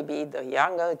like maybe the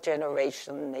younger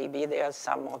generation, maybe there are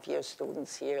some of your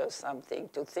students here or something,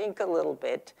 to think a little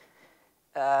bit,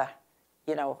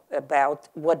 about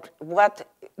what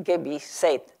Gibby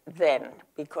said then,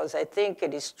 because I think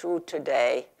it is true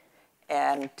today.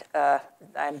 And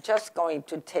I'm just going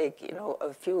to take,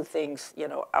 a few things,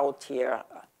 out here,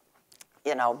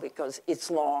 because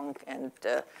it's long. And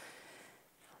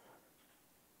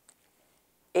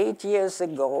 8 years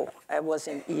ago, I was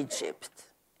in Egypt.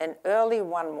 And early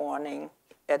one morning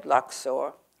at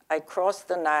Luxor, I crossed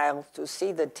the Nile to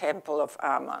see the Temple of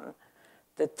Amun.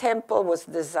 The temple was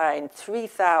designed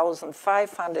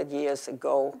 3,500 years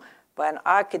ago by an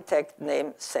architect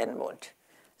named Senmut.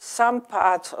 Some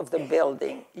parts of the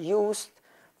building used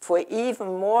for even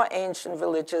more ancient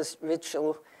religious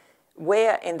ritual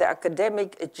were in the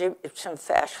academic Egyptian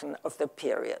fashion of the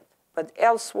period. But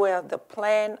elsewhere, the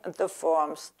plan and the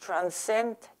forms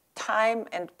transcend time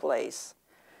and place.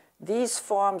 These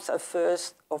forms are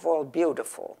first of all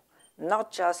beautiful,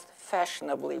 not just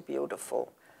fashionably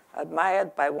beautiful,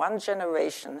 admired by one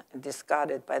generation and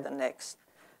discarded by the next,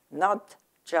 not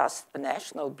just a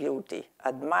national beauty,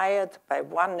 admired by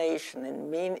one nation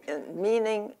and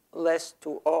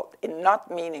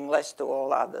not meaningless to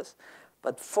all others,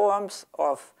 but forms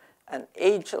of an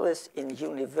ageless and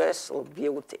universal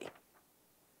beauty.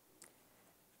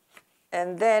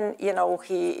 And then,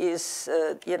 he is,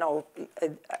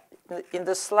 in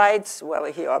the slides, well,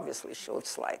 he obviously showed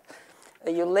slides.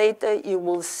 Later, you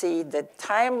will see that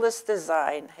timeless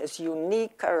design has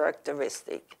unique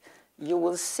characteristic. You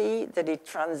will see that it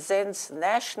transcends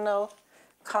national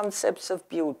concepts of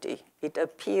beauty. It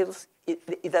appeals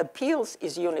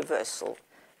is universal.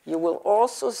 You will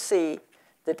also see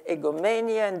that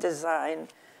egomania in design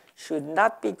should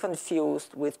not be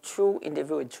confused with true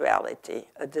individuality.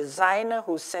 A designer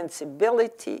whose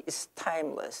sensibility is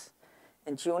timeless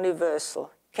and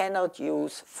universal cannot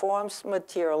use forms,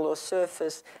 material, or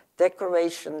surface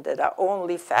decoration that are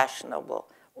only fashionable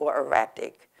or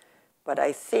erratic. But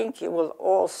I think you will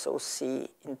also see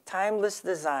in timeless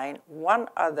design one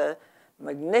other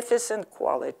magnificent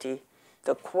quality,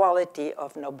 the quality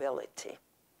of nobility.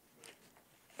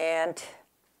 And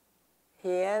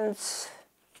he ends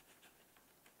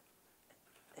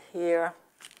here.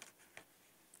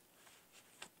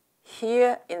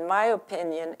 Here, in my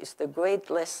opinion, is the great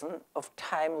lesson of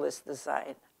timeless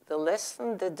design. The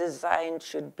lesson that design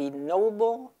should be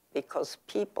noble because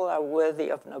people are worthy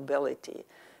of nobility.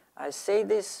 I say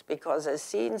this because I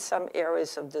see in some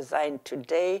areas of design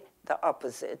today the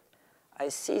opposite. I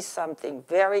see something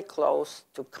very close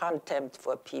to contempt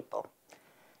for people.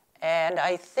 And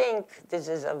I think this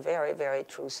is a very, very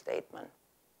true statement.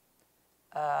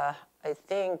 I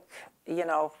think, you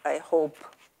know, I hope,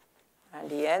 and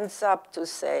he ends up to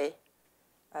say,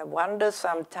 I wonder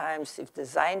sometimes if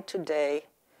design today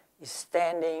is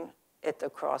standing at the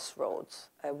crossroads.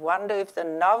 I wonder if the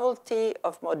novelty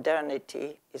of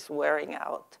modernity is wearing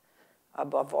out.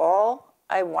 Above all,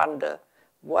 I wonder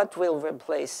what will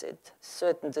replace it.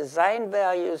 Certain design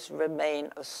values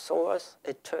remain a source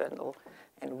eternal,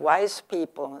 and wise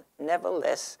people,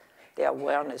 nevertheless, their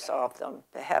awareness of them.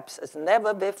 Perhaps as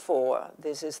never before,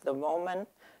 this is the moment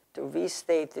to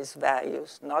restate these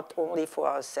values, not only for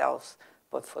ourselves,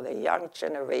 but for the young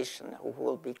generation who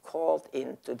will be called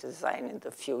in to design in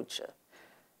the future.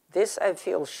 This I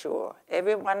feel sure.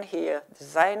 Everyone here,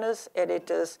 designers,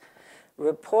 editors,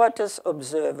 reporters,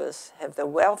 observers, have the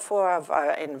welfare of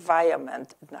our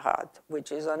environment in heart,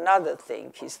 which is another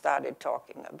thing he started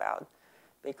talking about.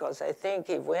 Because I think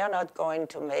if we're not going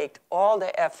to make all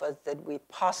the effort that we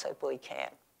possibly can,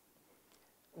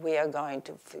 we are going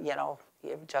to, you know,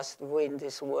 just ruin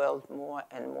this world more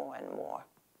and more and more.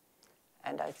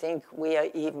 And I think we are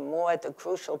even more at a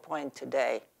crucial point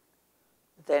today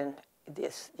than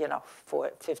this, you know,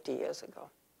 50 years ago.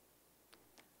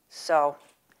 So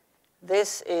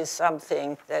this is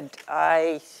something that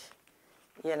I,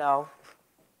 you know,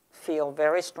 feel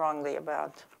very strongly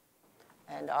about.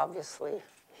 And obviously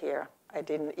here, I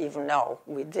didn't even know.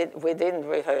 We didn't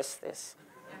rehearse this.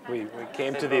 We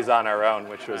came to these on our own,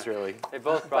 which was really... They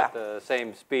both brought the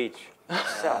same speech.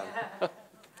 So.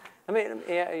 I mean,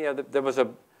 yeah, you know, there was a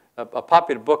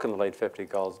popular book in the late 50s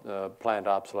called Planned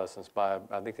Obsolescence by,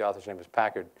 I think the author's name was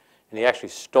Packard, and he actually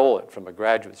stole it from a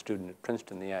graduate student at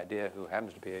Princeton, the idea, who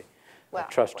happens to be a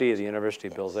trustee of the University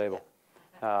of Bill Zabel.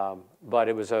 But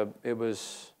it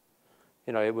was,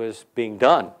 you know, it was being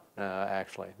done,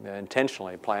 actually,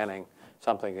 intentionally planning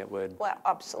something that would... Well,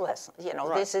 obsolescence, you know,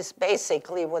 Right. This is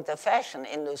basically what the fashion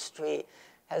industry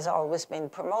has always been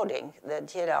promoting,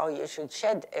 that, you know, you should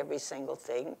shed every single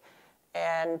thing,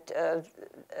 and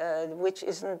which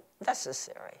isn't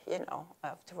necessary, you know,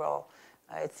 after all.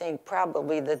 I think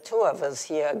probably the two of us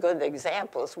here are good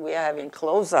examples. We are having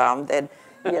clothes on that,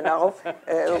 you know,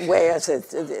 whereas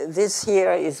this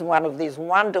here is one of these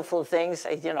wonderful things.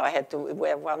 You know, I had to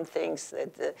wear one thing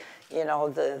that, you know,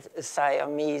 the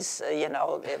Siamese, you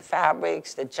know, the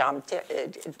fabrics that John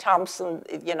Thompson,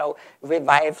 you know,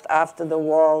 revived after the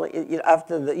war,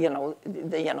 after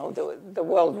the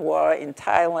World War in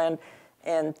Thailand.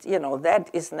 And, you know,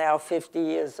 that is now 50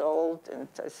 years old, and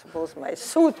I suppose my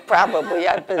suit probably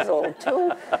is old,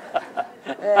 too.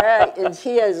 And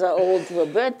here's an old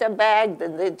Roberta bag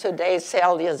that they today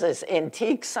sell as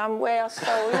antique somewhere,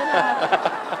 so, you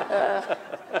know.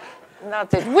 Not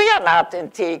that we are not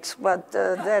antiques, but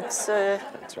that's...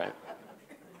 That's right.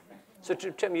 So,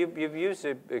 Tim, you've used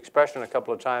the expression a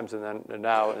couple of times, and then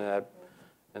now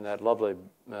in that lovely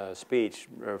speech,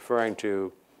 referring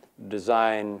to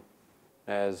design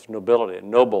as nobility,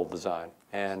 noble design,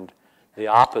 and the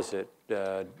opposite,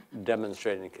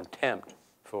 demonstrating contempt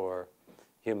for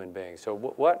human beings. So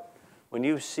when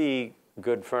you see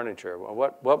good furniture,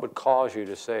 what would cause you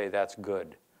to say that's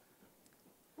good?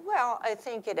 Well, I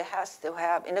think it has to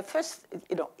have, in the first,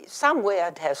 you know, somewhere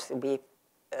it has to be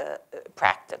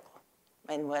practical.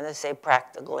 And when I say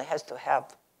practical, it has to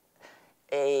have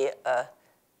a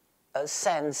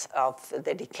sense of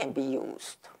that it can be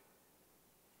used.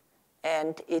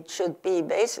 And it should be,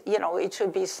 you know, it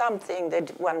should be something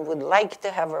that one would like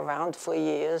to have around for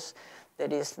years,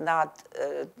 that is not,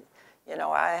 you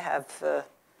know, I have,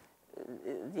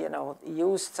 you know,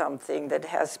 used something that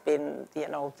has been, you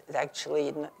know,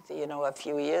 actually, you know, a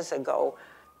few years ago,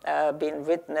 been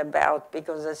written about,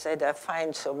 because I said I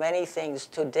find so many things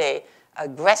today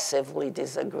aggressively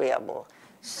disagreeable.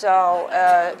 So,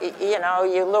 you know,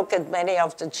 you look at many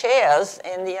of the chairs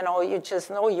and, you know, you just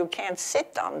know you can't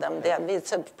sit on them.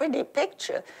 It's a pretty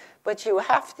picture. But you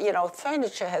have,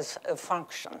 furniture has a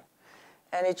function.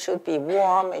 And it should be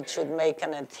warm, it should make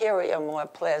an interior more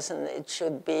pleasant, it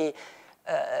should be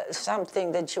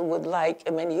something that you would like.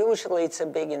 I mean, usually it's a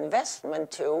big investment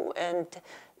too, and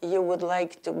you would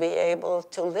like to be able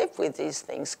to live with these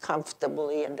things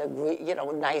comfortably and agree,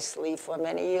 nicely for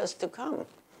many years to come.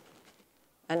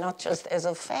 And not just as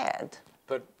a fad.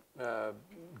 But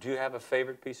do you have a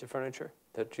favorite piece of furniture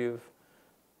that you've?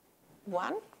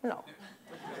 One? No.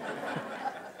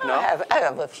 No? I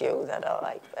have a few that I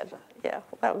like better. Yeah,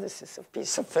 well, this is a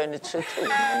piece of furniture too.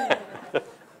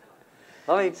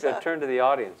 Let me turn to the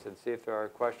audience and see if there are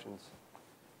questions.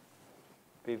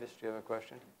 Beavis, do you have a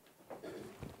question?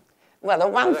 Well, the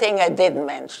one thing I didn't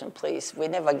mention, please, we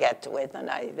never get to it, and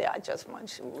I just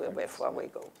mention before we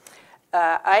go.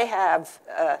 I have,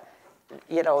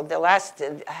 the last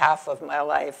half of my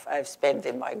life I've spent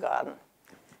in my garden.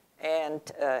 And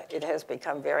it has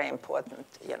become very important,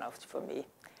 for me.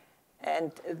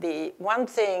 And the one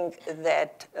thing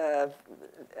that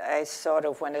I sort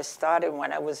of, when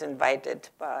I was invited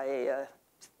by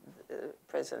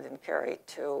President Kerrey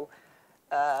to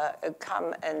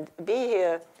come and be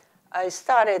here, I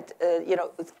started,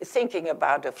 thinking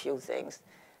about a few things.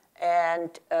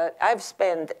 And I've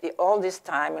spent all this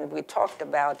time, and we talked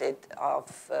about it,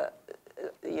 of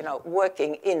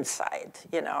working inside,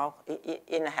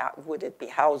 would it be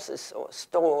houses or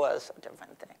stores or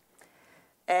different things.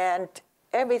 And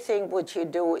everything what you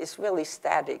do is really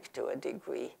static to a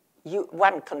degree.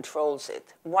 One controls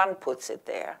it, one puts it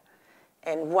there,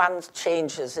 and one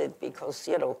changes it because,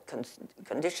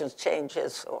 conditions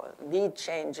changes or need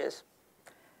changes.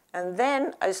 And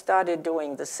then I started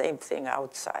doing the same thing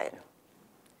outside.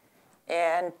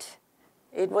 And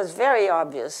it was very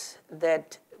obvious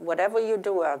that whatever you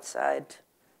do outside,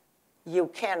 you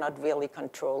cannot really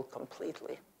control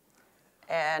completely.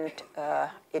 And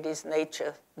it is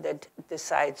nature that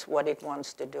decides what it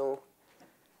wants to do.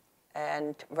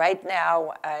 And right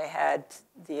now, I had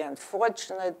the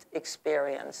unfortunate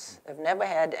experience. I've never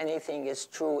had anything as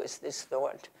true as this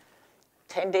thought.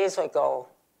 10 days ago,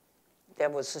 there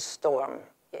was a storm.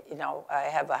 I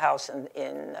have a house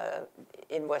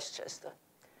in Westchester,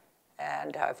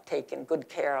 and I've taken good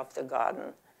care of the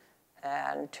garden.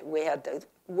 And we had the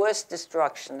worst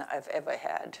destruction I've ever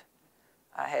had.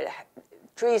 I had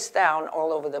trees down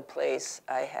all over the place.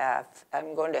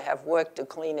 I'm going to have work to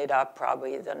clean it up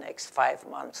probably the next 5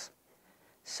 months.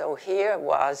 So here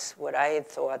was what I had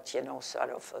thought, sort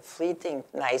of a fleeting,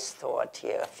 nice thought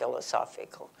here,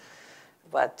 philosophical.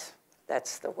 But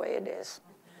that's the way it is.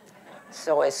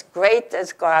 So as great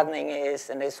as gardening is,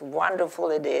 and as wonderful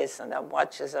it is, and as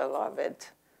much as I love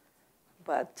it,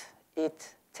 but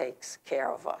it takes care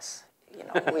of us.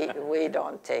 We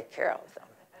don't take care of them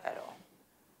at all.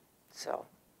 So.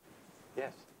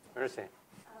 Yes, Theresa. I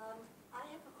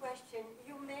have a question.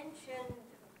 You mentioned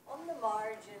on the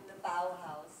margin the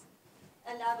Bauhaus,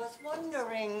 and I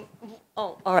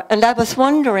was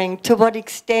wondering to what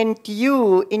extent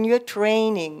you, in your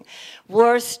training,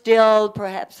 were still,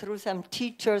 perhaps through some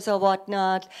teachers or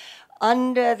whatnot,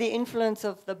 under the influence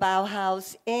of the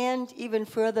Bauhaus and even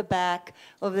further back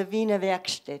of the Wiener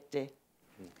Werkstätte.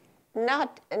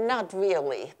 Not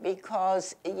really,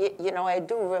 because, I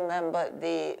do remember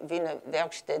the Wiener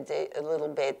Werkstätte a little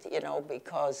bit,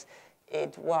 because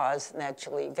it was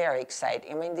naturally very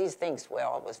exciting. I mean, these things were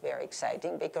always very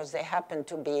exciting because they happened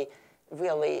to be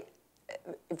really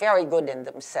very good in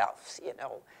themselves,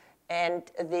 And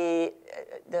the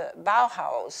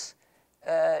Bauhaus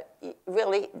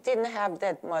really didn't have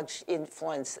that much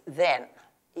influence then,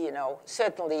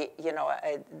 Certainly,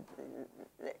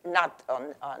 not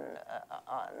on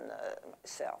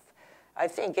myself. I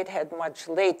think it had much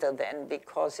later then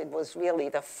because it was really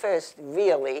the first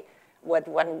really what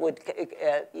one would,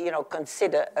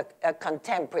 consider a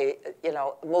contemporary,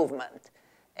 movement.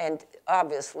 And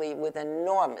obviously with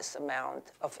enormous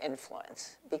amount of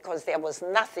influence because there was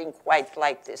nothing quite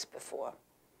like this before.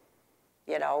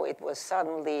 It was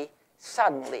suddenly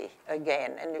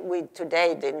again, and we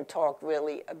today didn't talk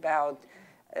really about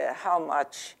how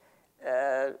much,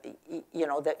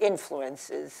 the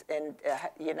influences and,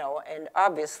 and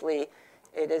obviously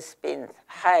it has been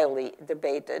highly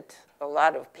debated. A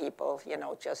lot of people,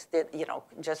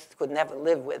 just could never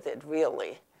live with it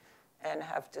really and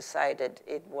have decided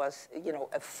it was,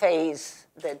 a phase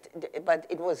but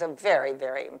it was a very,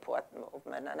 very important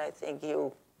movement. And I think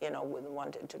you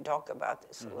wanted to talk about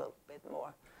this a little bit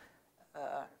more.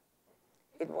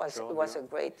 It was a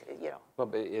great, Well,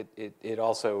 but it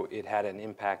also had an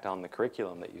impact on the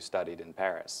curriculum that you studied in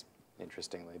Paris.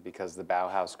 interestingly, because the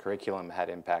Bauhaus curriculum had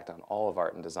impact on all of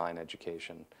art and design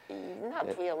education.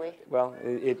 Not really. Well,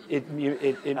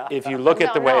 if you look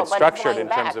at the way it's structured in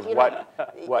terms of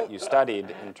what you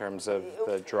studied, in terms of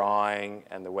the drawing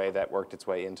and the way that worked its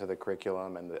way into the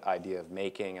curriculum and the idea of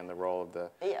making and the role of the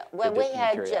yeah. Well, we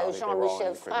had materiality, they were all in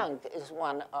Jean-Michel the curriculum. Franck is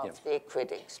one of Yeah. the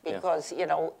critics Yeah. because, you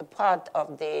know, part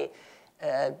of the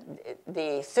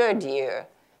third year,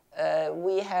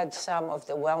 we had some of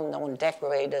the well-known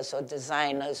decorators or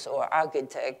designers or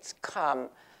architects come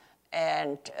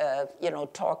and, you know,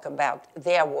 talk about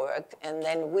their work. And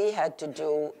then we had to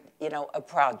do, you know, a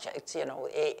project, you know,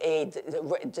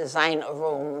 design a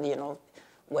room, you know,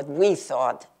 what we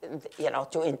thought, you know,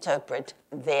 to interpret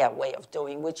their way of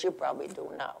doing, which you probably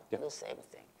do now, Yeah. the same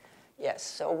thing. Yes,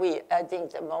 so I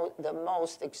think the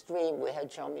most extreme, we had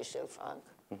Jean-Michel Franck.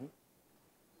 Mm-hmm.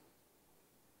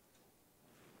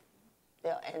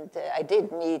 Yeah, and I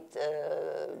did meet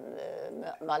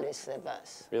Malès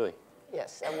Levins. Really?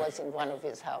 Yes, I was in one of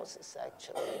his houses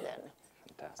actually then.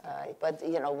 Fantastic. But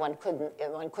you know, one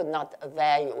could not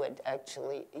evaluate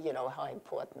actually, you know, how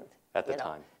important. At the you know,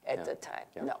 time. At Yeah. the time,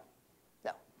 Yeah. no.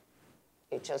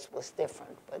 It just was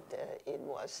different, but it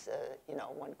was, you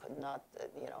know, one could not,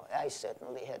 you know, I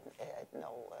certainly had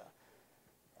no,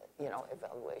 you know,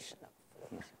 evaluation of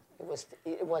it.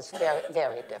 It was very,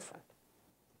 very different.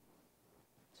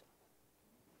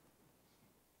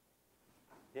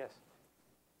 Yes.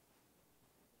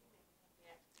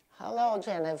 Hello,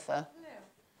 Jennifer.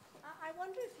 Hello. I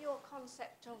wonder if your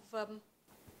concept of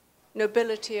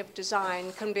nobility of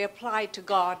design can be applied to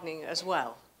gardening as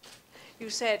well. You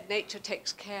said nature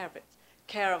takes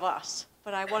care of us,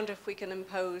 but I wonder if we can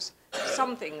impose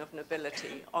something of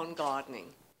nobility on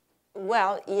gardening.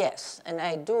 Well, yes, and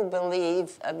I do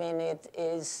believe, I mean, it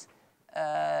is,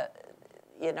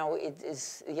 you know, it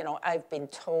is, you know, I've been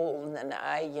told, and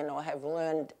I, you know, have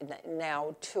learned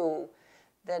now too,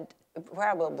 that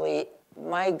probably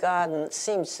my garden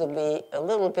seems to be a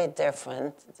little bit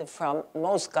different from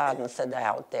most gardens that are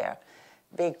out there,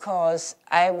 because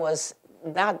I was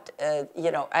not,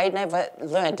 you know, I never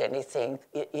learned anything,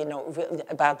 you know,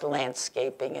 about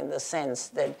landscaping in the sense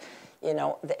that, you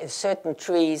know, certain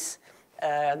trees,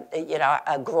 you know,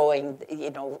 are growing,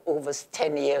 you know, over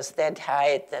 10 years that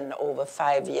height and over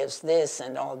 5 years this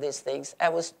and all these things. I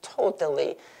was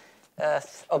totally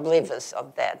oblivious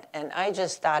of that. And I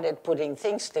just started putting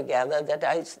things together that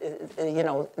I, you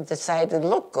know, decided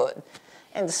looked good.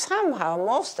 And somehow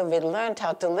most of it learned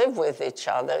how to live with each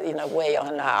other in a way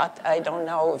or not. I don't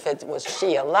know if it was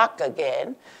sheer luck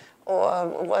again or,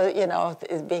 well, you know,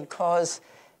 because,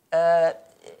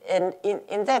 and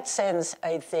in that sense,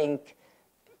 I think,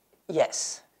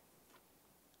 yes.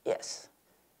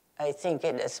 I think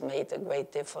it has made a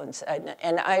great difference.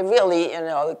 And I really, you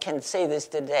know, can say this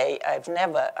today. I've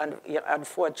never,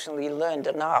 unfortunately, learned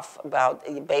enough about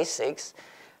the basics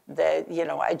that, you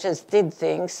know, I just did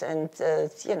things and,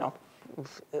 you know,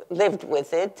 lived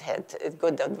with it, had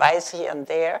good advice here and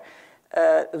there,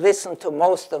 listened to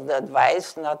most of the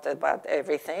advice, not about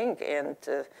everything, and,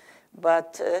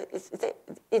 but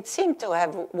it seemed to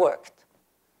have worked.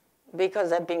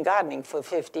 Because I've been gardening for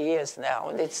 50 years now,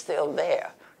 and it's still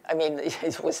there. I mean,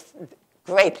 it was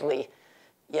greatly,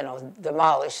 you know,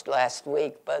 demolished last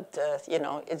week, but, you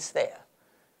know, it's there.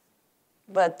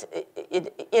 But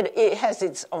it has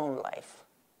its own life.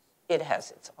 It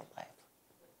has its own life,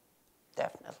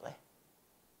 definitely.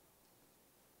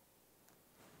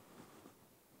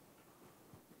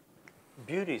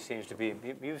 Beauty seems to be,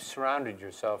 you've surrounded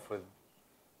yourself with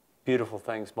beautiful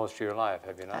things most of your life,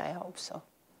 have you not? I hope so.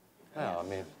 Well, I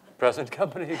mean, present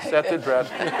company accepted, perhaps.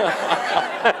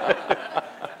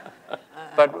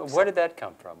 But where did that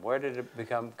come from? Where did it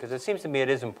become? Because it seems to me it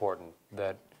is important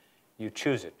that you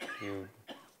choose it. You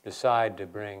decide to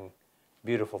bring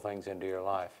beautiful things into your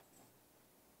life.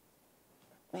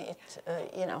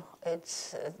 You know,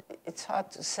 it's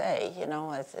hard to say. You know,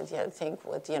 I think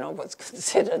what, you know, what's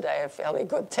considered I have fairly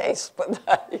good taste, but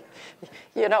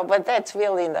you know, but that's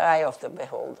really in the eye of the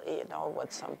beholder. You know,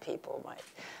 what some people might.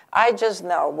 I just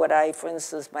know what for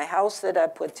instance, my house that I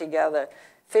put together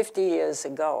 50 years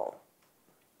ago.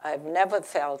 I've never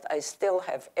felt I still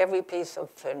have every piece of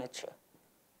furniture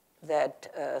that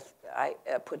I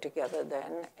put together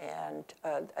then, and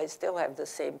I still have the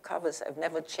same covers. I've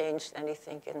never changed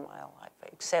anything in my life,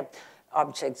 except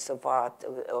objects of art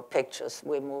or pictures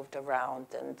we moved around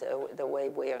and the way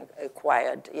we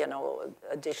acquired, you know,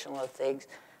 additional things.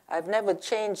 I've never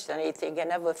changed anything. I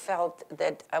never felt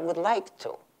that I would like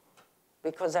to,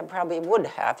 because I probably would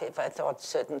have if I thought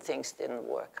certain things didn't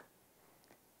work.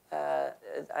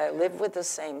 I live with the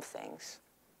same things.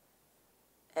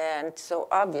 And so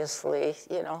obviously,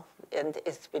 you know, and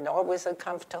it's been always a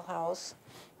comfortable house.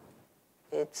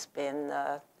 It's been,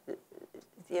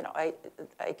 you know, I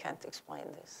can't explain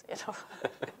this, you know.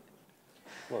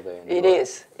 Well,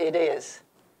 It is.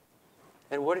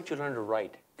 And what did you learn to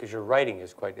write? Because your writing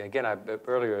is quite, again, I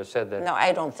earlier said that. No,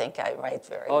 I don't think I write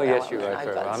very well. Oh, yes, you I mean, write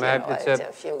very well. got, I mean, you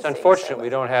know, it's unfortunate we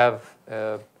don't have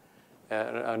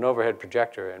an overhead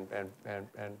projector and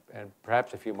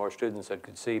perhaps a few more students that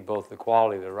could see both the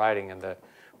quality of the writing and the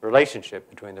relationship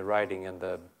between the writing and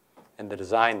the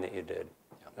design that you did,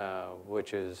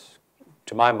 which is,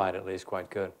 to my mind at least, quite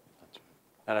good.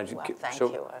 And Well, thank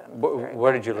so you.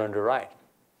 where did you learn to write?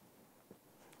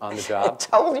 On the I job?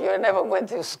 told you I never went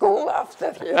to school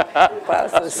after the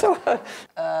classes. So,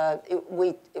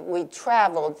 we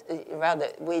traveled,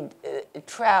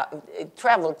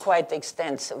 traveled quite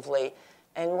extensively.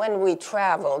 And when we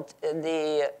traveled, in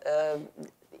the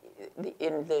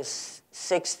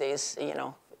 60s, you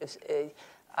know,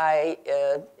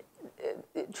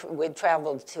 we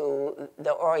traveled to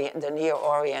the Orient, the Near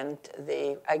Orient.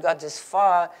 I got as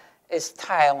far as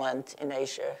Thailand in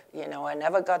Asia. You know, I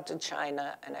never got to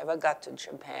China. I never got to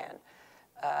Japan.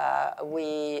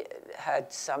 We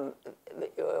had some,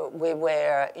 we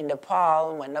were in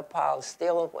Nepal when Nepal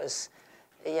still was,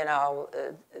 you know,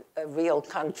 a real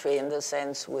country in the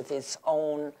sense with its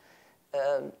own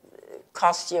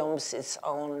costumes, its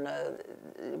own,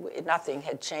 nothing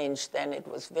had changed then. It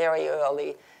was very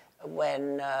early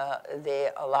when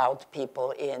they allowed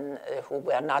people in who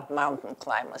were not mountain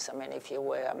climbers. I mean, if you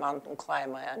were a mountain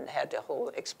climber and had a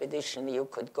whole expedition, you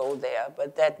could go there.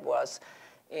 But that was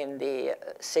in the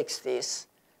 60s.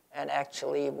 And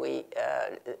actually,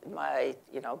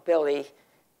 Billy,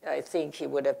 I think he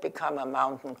would have become a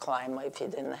mountain climber if he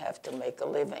didn't have to make a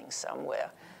living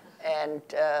somewhere. And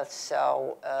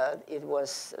so it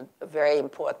was a very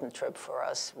important trip for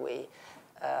us. We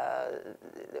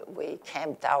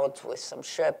camped out with some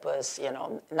Sherpas, you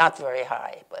know, not very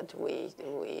high, but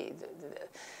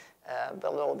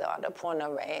below the Annapurna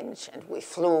range, and we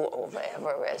flew over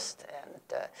Everest.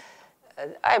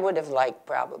 And I would have liked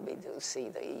probably to see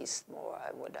the East more.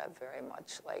 I would have very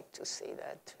much liked to see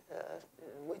that,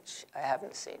 which I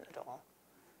haven't seen at all.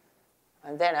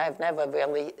 And then I've never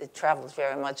really traveled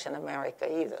very much in America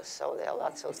either, so there are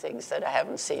lots of things that I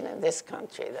haven't seen in this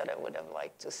country that I would have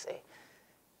liked to see.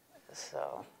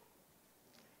 So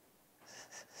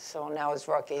now it's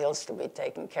Rocky Hills to be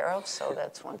taken care of, so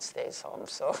that's one stays home.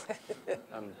 So,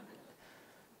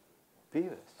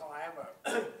 Beavis. So I have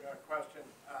a question.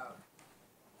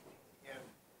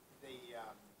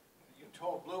 You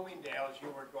told Bloomingdales you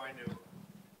were going to.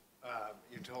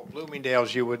 You told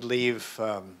Bloomingdales you would leave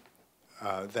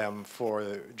them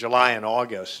for July and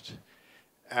August,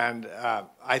 and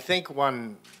I think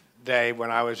one day when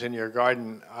I was in your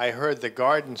garden, I heard the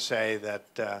garden say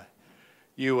that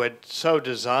you had so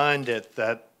designed it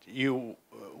that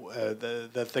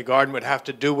that the garden would have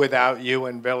to do without you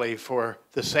and Billy for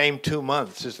the same 2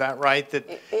 months. Is that right? That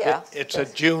it's a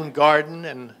June garden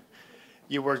and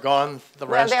you were gone the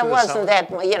rest of the summer? Well, there wasn't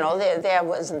that, you know, there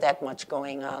wasn't that much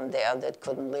going on there that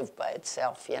couldn't live by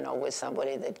itself, you know, with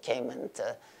somebody that came and,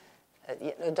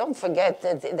 you know, don't forget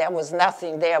that there was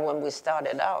nothing there when we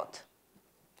started out.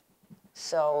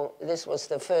 So this was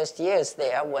the first years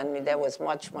there when there was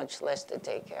much, much less to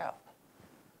take care of.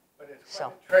 But it's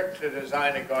quite a trick to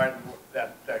design a garden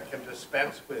that can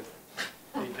dispense with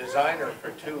the designer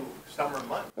for 2 summer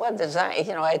months. Well, design,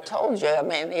 you know, I told you, I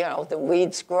mean, you know, the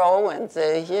weeds grow and,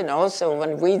 you know, so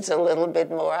when weeds a little bit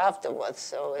more afterwards,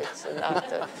 so it's not,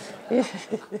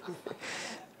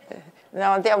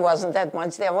 no, there wasn't that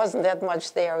much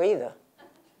there either,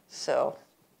 so.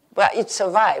 But it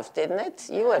survived, didn't it?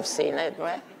 You have seen it,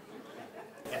 right?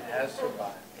 It has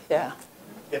survived. Yeah.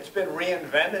 It's been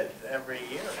reinvented every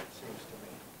year, it seems to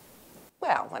me.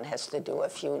 Well, one has to do a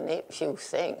few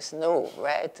things new,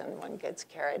 right? And one gets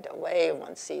carried away.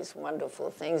 One sees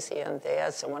wonderful things here and there,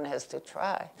 so one has to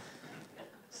try.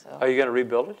 So. Are you going to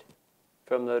rebuild it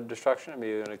from the destruction? I mean,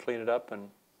 you're going to clean it up and...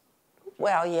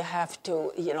 Well, you have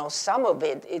to, you know, some of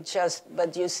it,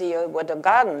 but you see what a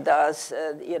garden does,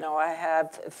 you know, I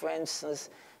have, for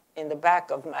instance, in the back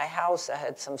of my house, I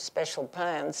had some special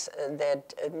plants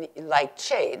that like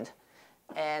shade.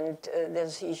 And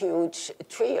there's a huge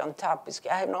tree on top.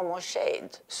 I have no more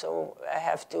shade. So I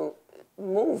have to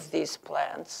move these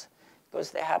plants,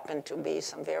 because there happen to be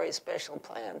some very special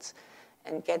plants,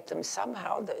 and get them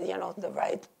somehow, you know, the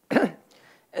right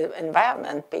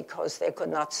environment, because they could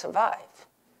not survive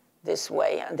this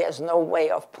way. And there's no way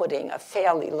of putting a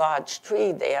fairly large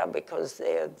tree there, because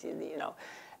they're, you know,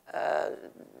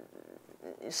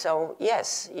 so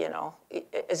yes, you know,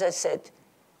 as I said,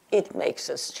 it makes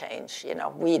us change. You know,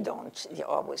 we don't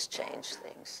always change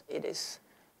things. It is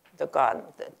the garden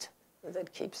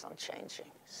that keeps on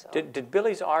changing. So. Did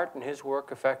Billy's art and his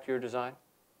work affect your design?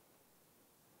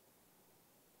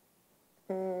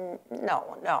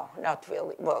 No, not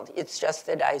really. Well, it's just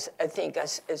that I think I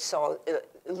saw,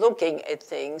 looking at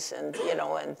things and, you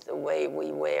know, and the way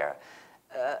we wear,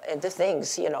 and the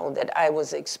things, you know, that I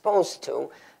was exposed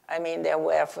to. I mean, there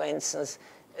were, for instance,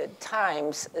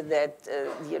 times that,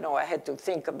 you know, I had to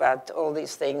think about all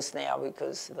these things now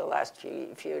because the last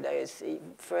few days,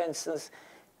 for instance,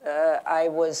 I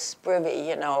was privy,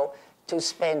 you know, to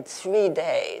spend 3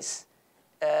 days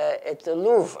at the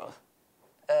Louvre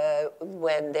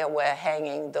when they were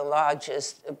hanging the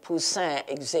largest Poussin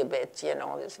exhibit, you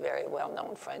know, this very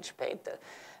well-known French painter.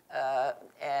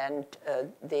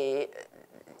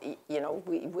 You know,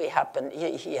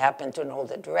 he happened to know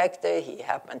the director, he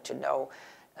happened to know,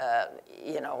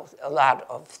 you know, a lot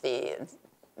of the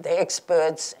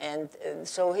experts, and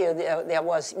so here there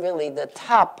was really the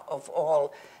top of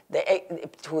all the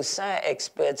Poussin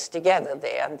experts together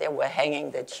there, and they were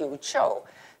hanging that huge show.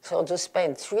 So to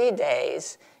spend 3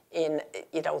 days in,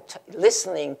 you know,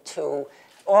 listening to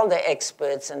all the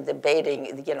experts and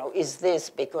debating, you know, is this,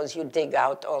 because you dig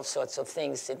out all sorts of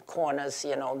things in corners,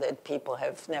 you know, that people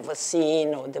have never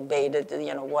seen or debated,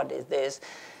 you know, what is this?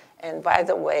 And by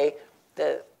the way,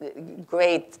 the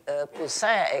great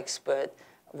Poussin expert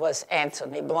was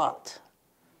Anthony Blunt,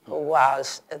 who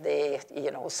was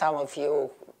you know, some of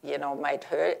you, you know, might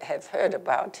have heard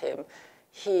about him.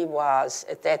 He was,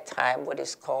 at that time, what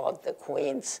is called the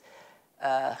Queen's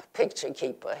picture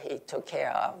keeper. He took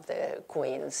care of the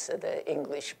Queen's, the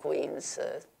English Queen's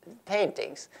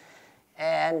paintings.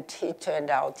 And he turned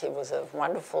out, he was a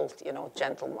wonderful, you know,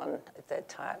 gentleman at that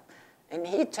time. And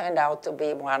he turned out to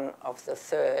be one of the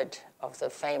third of the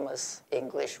famous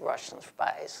English-Russian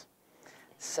spies.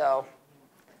 So,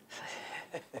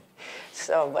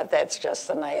 but that's just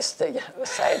a nice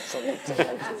aside for me to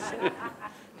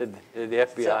Did the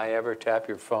FBI ever tap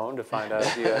your phone to find out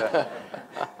if you had a...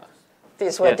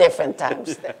 These were different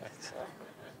times then. So.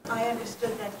 I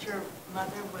understood that your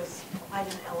mother was quite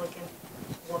an elegant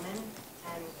woman,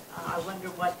 and I wonder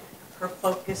what her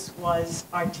focus was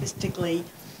artistically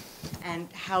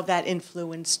and how that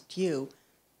influenced you,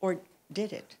 or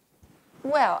did it?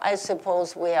 Well, I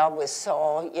suppose we always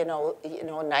saw, you know,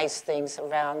 nice things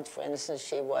around. For instance,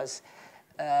 she was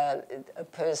a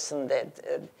person that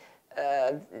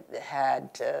had,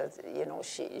 you know,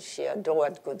 she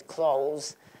adored good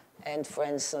clothes. And for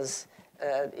instance,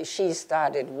 she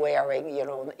started wearing, you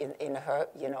know, in her,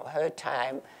 you know, her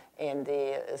time in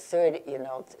the 30s,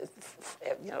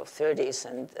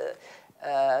 and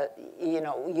you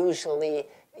know, usually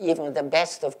even the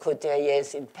best of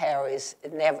couturiers in Paris,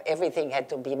 everything had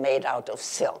to be made out of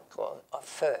silk or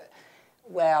fur.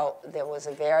 Well, there was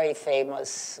a very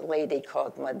famous lady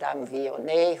called Madame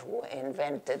Vionnet who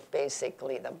invented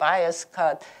basically the bias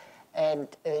cut. And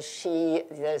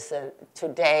there's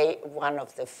today one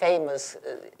of the famous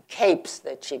capes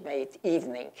that she made,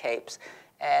 evening capes.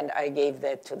 And I gave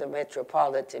that to the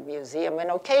Metropolitan Museum.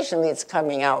 And occasionally it's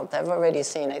coming out. I've already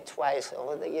seen it twice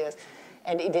over the years.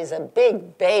 And it is a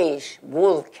big beige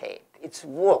wool cape. It's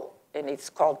wool. And it's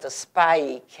called the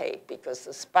spy cape, because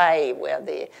the spy were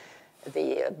the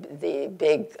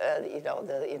big, you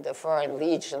know, in the Foreign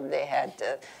Legion, they had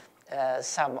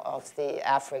some of the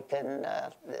African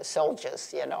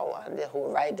soldiers, you know, who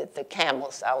ride the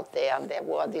camels out there, and they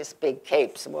wore these big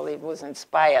capes. Well, it was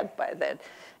inspired by that.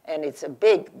 And it's a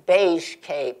big beige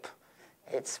cape.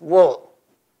 It's wool.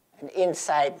 And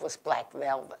inside was black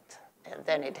velvet. And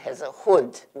then it has a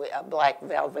hood, a black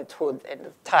velvet hood, and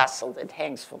a tassel that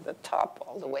hangs from the top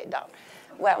all the way down.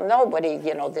 Well, nobody,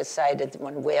 you know, decided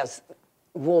one wears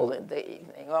wool in the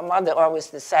evening. Our mother always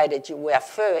decided you wear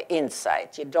fur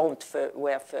inside. You don't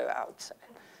wear fur outside.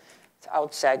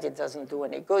 Outside, it doesn't do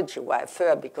any good. You wear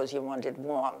fur because you want it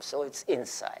warm, so it's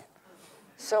inside.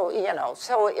 So, you know,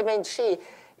 so, I mean,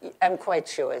 I'm quite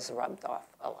sure it's rubbed off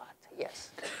a lot,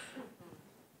 yes.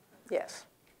 Yes.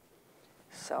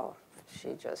 So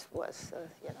she just was,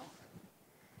 you know.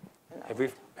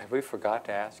 Have we forgot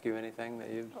to ask you anything that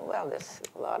you... Well, there's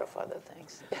a lot of other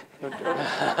things.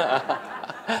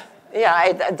 Yeah,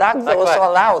 I dug those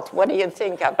all out. What do you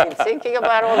think? I've been thinking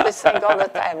about all this thing all the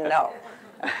time. No.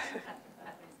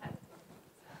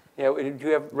 Yeah, do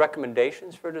you have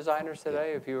recommendations for designers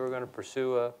today if you were going to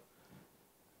pursue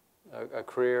a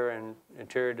career in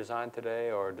interior design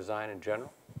today, or design in general,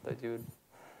 that you would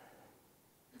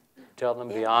tell them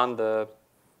beyond the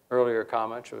earlier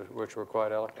comments, which were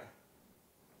quite eloquent?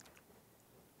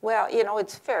 Well, you know,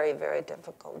 it's very, very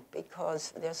difficult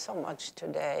because there's so much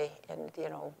today, and, you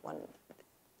know, one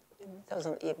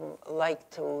doesn't even like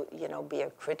to, you know, be a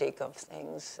critic of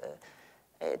things.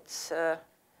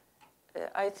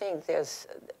 I think there's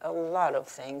a lot of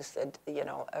things that, you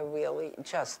know, are really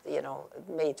just, you know,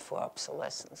 made for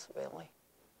obsolescence, really.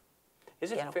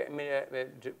 Is it fair, I mean,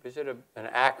 is it an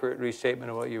accurate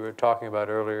restatement of what you were talking about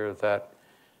earlier, that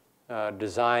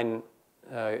design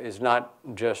is not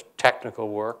just technical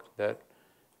work, that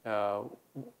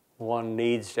one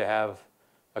needs to have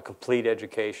a complete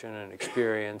education and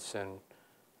experience and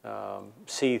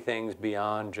see things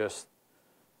beyond just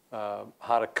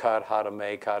how to cut, how to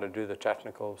make, how to do the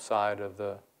technical side of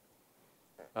the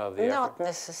Not effort?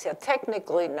 necessarily.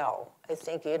 Technically, no. I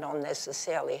think you don't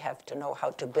necessarily have to know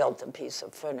how to build a piece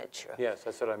of furniture. Yes,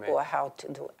 that's what I mean. Or how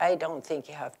to do. I don't think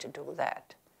you have to do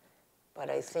that. But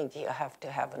I think you have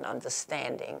to have an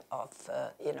understanding of,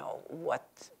 you know,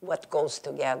 what goes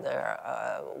together,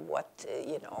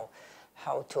 you know,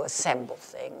 how to assemble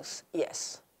things.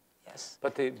 Yes, yes.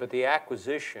 But the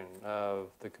acquisition of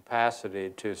the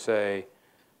capacity to say,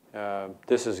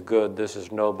 this is good, this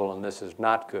is noble, and this is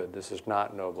not good, this is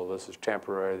not noble, this is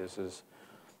temporary, this is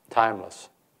timeless.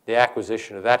 The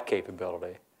acquisition of that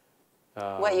capability.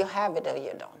 Well, you have it or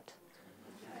you don't.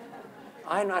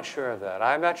 I'm not sure of that.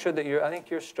 I'm not sure that I think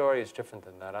your story is different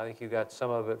than that. I think you got some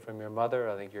of it from your mother.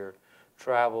 I think your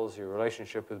travels, your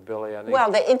relationship with Billy. I think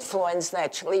Well, the influence,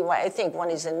 naturally, I think one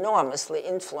is enormously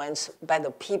influenced by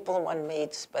the people one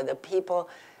meets, by the people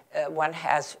one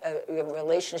has a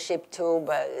relationship to,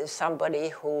 by somebody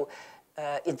who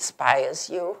inspires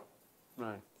you.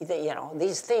 Right. You know,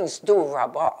 these things do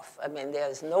rub off. I mean,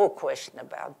 there's no question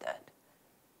about that.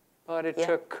 But it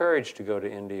took courage to go to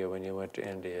India when you went to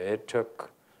India. It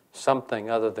took something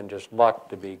other than just luck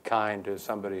to be kind to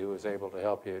somebody who was able to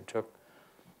help you. It took,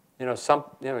 you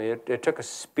know, it took a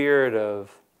spirit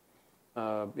of,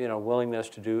 you know, willingness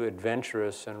to do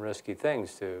adventurous and risky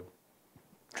things to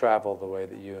travel the way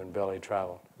that you and Billy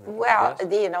traveled. Well,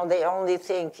 Yes? you know, they only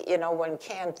think, you know, one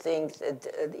can't think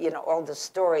that, you know, all the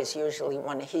stories usually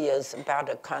one hears about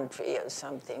a country or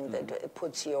something that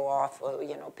puts you off, or,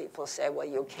 you know, people say, well,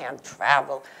 you can't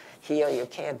travel here, you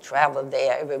can't travel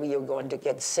there, you're going to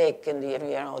get sick, and, you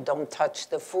know, don't touch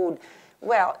the food.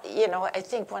 Well, you know, I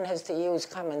think one has to use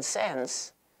common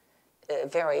sense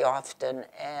very often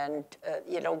and,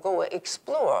 you know, go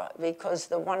explore, because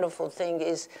the wonderful thing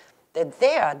is that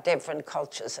there are different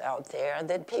cultures out there, and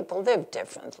that people live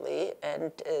differently,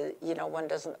 and you know, one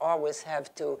doesn't always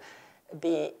have to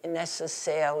be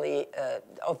necessarily,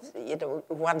 you know,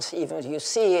 once even you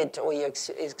see it or you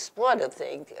explore the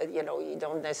thing, you know, you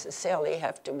don't necessarily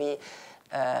have to be,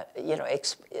 you know,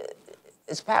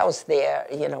 espouse their,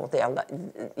 you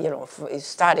know,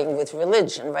 starting with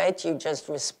religion, right? You just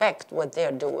respect what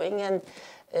they're doing, and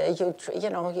you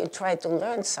know, you try to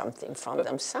learn something from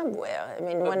them somewhere. I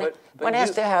mean, one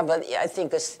has to have, I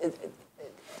think, a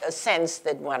sense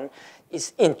that one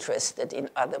is interested in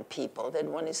other people, that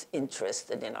one is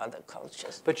interested in other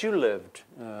cultures. But you lived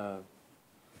an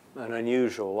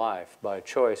unusual life by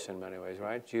choice in many ways,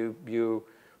 right? You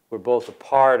were both a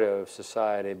part of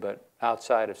society, but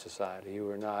outside of society. You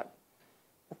were not.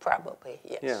 Probably,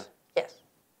 yes. Yeah. Yes.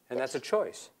 And that's a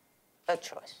choice. A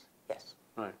choice, yes.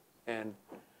 Right. And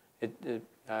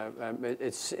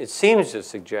it seems to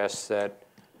suggest that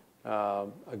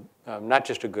not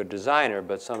just a good designer,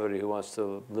 but somebody who wants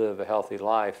to live a healthy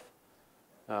life,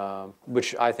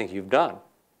 which I think you've done.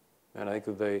 And I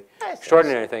think the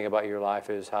extraordinary thing about your life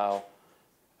is how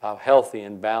healthy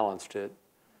and balanced it,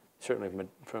 certainly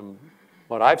from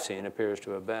what I've seen, appears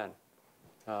to have been.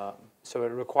 So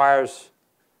it requires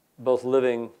both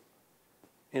living,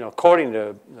 you know, according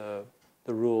to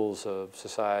the rules of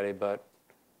society, but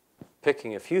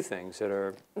picking a few things that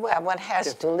are. Well, one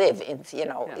has to live in, you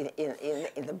know,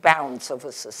 in the bounds of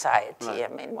a society. Right.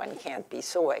 I mean, one can't be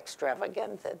so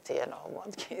extravagant that, you know,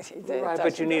 one can't. Right,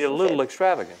 but you need a little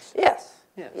extravagance. Yes.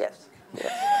 Yeah. Yes.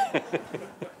 Yes.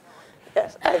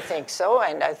 Yes, I think so,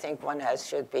 and I think one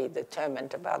should be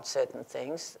determined about certain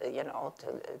things, you know,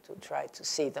 to try to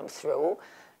see them through,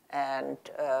 and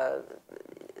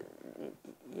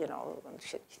you know, one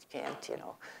can't, you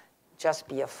know, just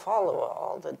be a follower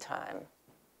all the time.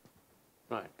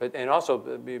 Right, but and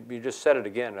also you just said it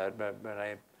again when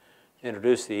I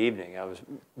introduced the evening. I was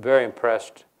very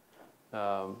impressed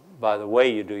by the way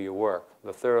you do your work,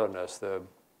 the thoroughness, the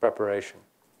preparation.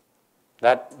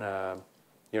 That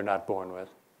you're not born with.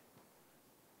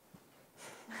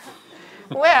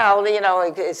 Well, you know,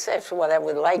 it's actually what I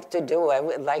would like to do. I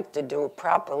would like to do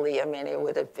properly. I mean, it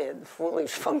would have been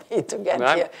foolish for me to get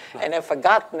here and have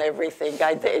forgotten everything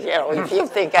I did. You know, if you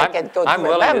think I can go to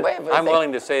remember everything. I'm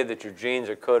willing to say that your genes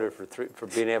are coded for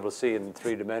being able to see in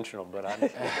three-dimensional, but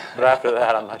after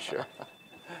that, I'm not sure.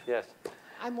 Yes.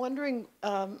 I'm wondering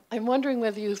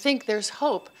whether you think there's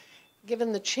hope,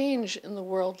 given the change in the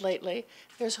world lately.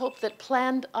 There's hope that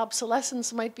planned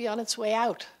obsolescence might be on its way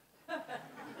out.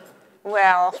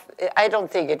 Well, I don't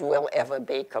think it will ever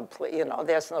be complete. You know,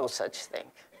 there's no such thing.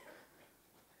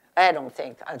 I don't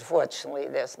think, unfortunately,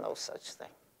 there's no such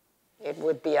thing. It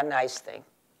would be a nice thing.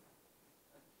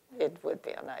 It would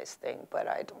be a nice thing, but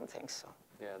I don't think so.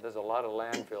 Yeah, there's a lot of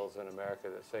landfills in America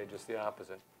that say just the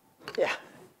opposite. Yeah.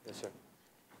 Yes, sir.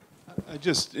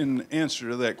 Just in answer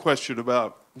to that question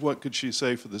about what could she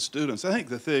say for the students, I think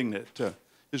the thing that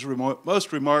is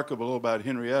most remarkable about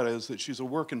Henriette is that she's a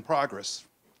work in progress.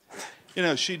 You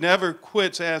know, she never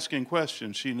quits asking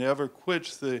questions. She never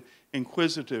quits the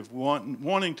inquisitive,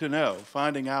 wanting to know,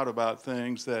 finding out about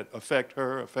things that affect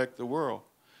her, affect the world.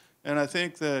 And I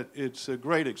think that it's a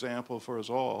great example for us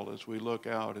all as we look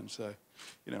out and say,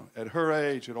 you know, at her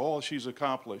age, at all she's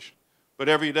accomplished, but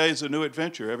every day is a new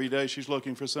adventure. Every day she's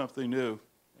looking for something new,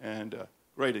 and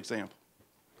great example.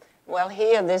 Well,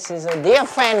 here, this is a dear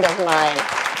friend of mine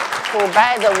who,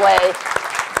 by the way,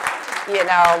 you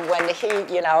know, when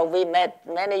he, you know, we met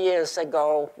many years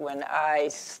ago when I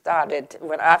started,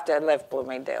 after I left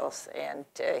Bloomingdales, and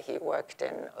he worked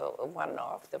in one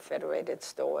of the Federated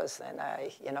stores, and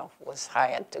I, you know, was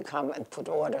hired to come and put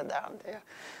order down there.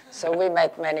 So we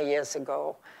met many years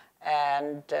ago,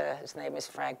 and his name is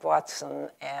Frank Watson,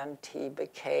 and he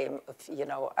became, you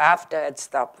know, after I'd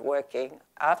stopped working,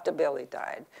 after Billy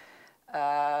died,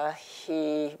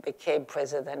 he became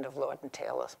president of Lord &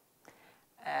 Taylor.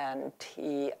 And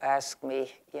he asked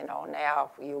me, you know, now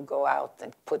you go out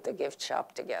and put the gift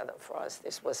shop together for us.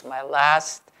 This was my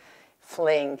last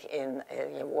fling in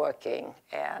working,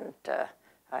 and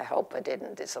I hope I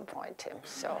didn't disappoint him.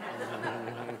 So,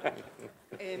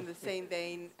 in the same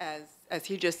vein as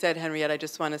you just said, Henriette, I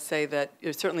just want to say that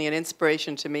you're certainly an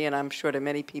inspiration to me, and I'm sure to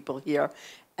many people here.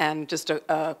 And just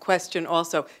a question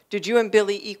also: did you and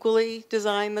Billy equally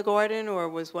design the garden, or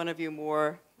was one of you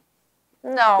more?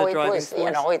 No, it was,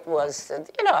 you know,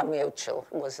 a mutual,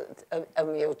 it was a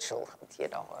mutual, you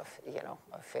know,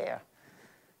 affair.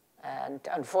 And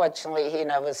unfortunately, he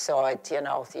never saw it, you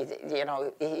know.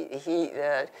 He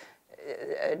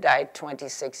died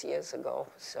 26 years ago,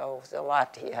 so there's a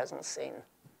lot he hasn't seen.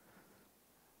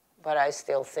 But I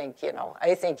still think, you know,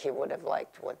 I think he would have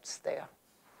liked what's there.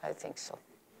 I think so.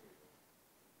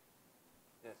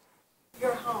 Yes.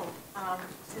 Your home,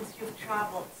 since you've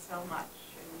traveled so much,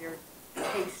 and your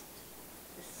taste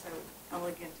is so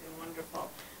elegant and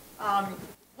wonderful.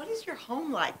 What is your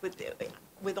home like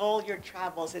with all your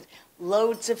travels? Is it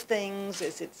loads of things?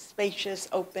 Is it spacious,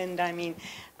 opened? I mean,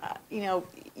 you know,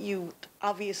 you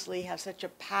obviously have such a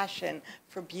passion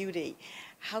for beauty.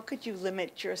 How could you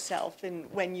limit yourself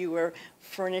when you were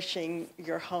furnishing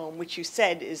your home, which you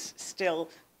said is still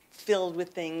filled with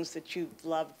things that you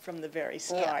loved from the very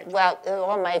start? Yeah, well,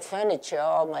 all my furniture,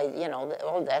 all my, you know,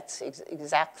 all that's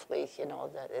exactly, you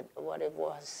know, what it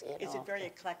was. You know. Is it very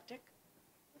eclectic?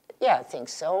 Yeah, I think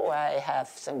so. I have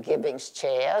some Gibbings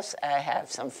chairs. I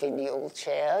have some Finn Juhl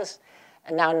chairs.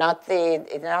 And now, not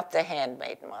the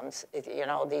handmade ones. You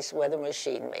know, these were the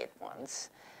machine-made ones.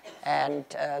 And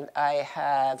I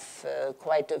have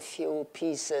quite a few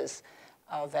pieces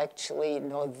of actually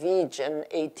Norwegian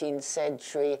 18th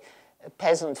century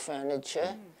peasant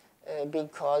furniture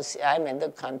because I'm in the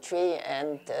country,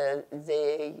 and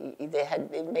they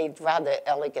had made rather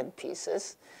elegant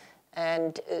pieces.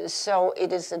 And so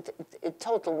it is a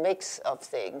total mix of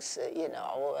things, you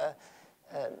know.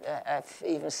 I've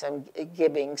even some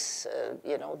Gibbings,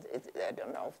 you know, I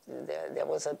don't know, there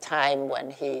was a time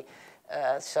when he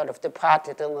sort of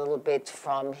departed a little bit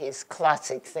from his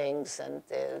classic things, and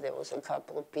there was a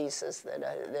couple of pieces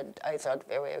that I thought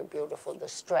very beautiful, the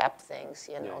strap things,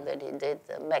 you know, that he did,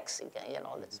 the Mexican, you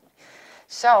know. This.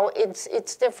 So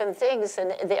it's different things,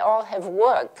 and they all have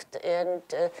worked, and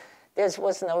there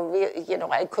was no real, you know,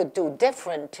 I could do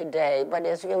different today, but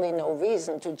there's really no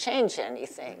reason to change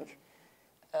anything.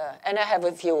 And I have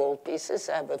a few old pieces.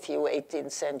 I have a few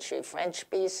 18th century French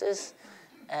pieces.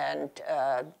 And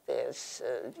it's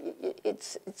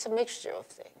a mixture of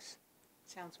things.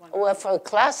 Sounds wonderful. Well, for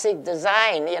classic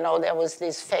design, you know, there was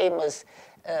this famous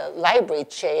library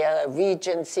chair,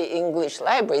 Regency English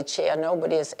library chair.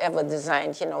 Nobody has ever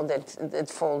designed, you know, that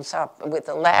folds up with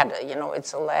a ladder. You know,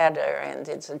 it's a ladder and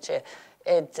it's a chair.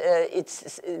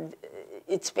 It's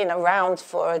it's been around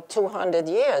for 200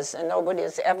 years, and nobody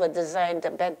has ever designed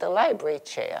a better library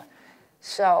chair.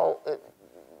 So,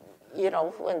 you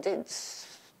know, when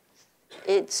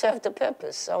it served a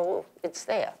purpose, so it's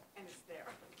there. And it's there.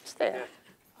 It's there.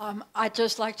 I'd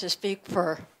just like to speak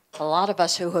for a lot of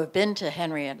us who have been to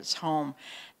Henriette's home,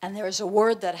 and there's a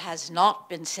word that has not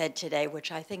been said today,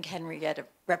 which I think Henriette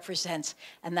represents,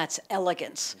 and that's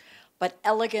elegance. But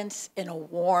elegance in a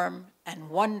warm and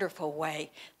wonderful way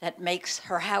that makes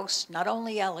her house not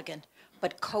only elegant,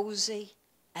 but cozy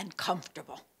and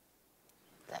comfortable.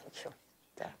 Thank you.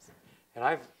 And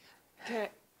I've...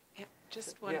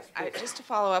 Just one, Yes, just to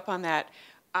follow up on that,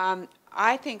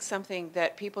 I think something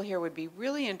that people here would be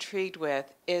really intrigued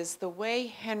with is the way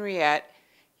Henriette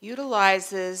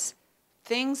utilizes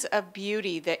things of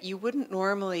beauty that you wouldn't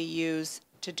normally use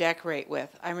to decorate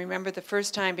with. I remember the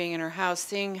first time being in her house,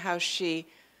 seeing how she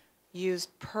used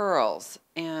pearls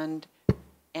and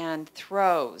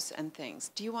throws and things.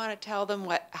 Do you want to tell them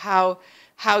how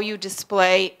you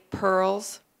display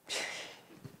pearls?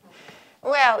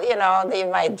 Well, you know,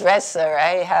 in my dresser,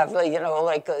 I have, you know,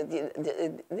 like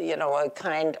a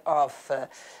kind of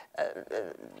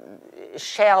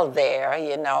shell there,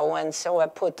 you know, and so I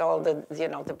put all the, you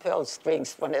know, the pearl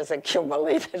strings when it's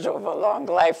accumulated over a long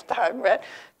lifetime, right?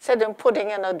 Instead of putting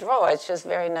in a drawer, it's just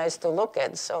very nice to look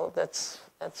at. So that's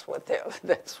what they're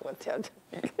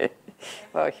doing.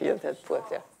 Well, here they put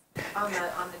there. On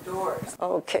the doors.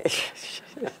 Okay.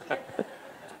 You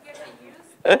get to use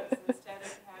things instead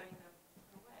of having them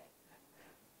away.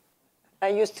 I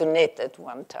used to knit at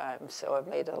one time, so I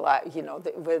made a lot. You know,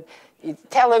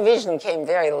 television came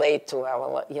very late to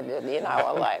our, you know, in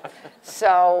our life.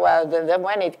 So then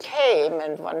when it came,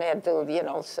 and one had to, you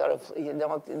know, sort of, you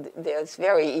know, it's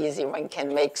very easy. One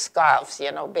can make scarves,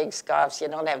 you know, big scarves. You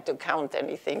don't have to count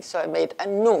anything. So I made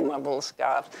innumerable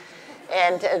scarves.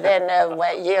 And then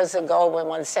years ago, when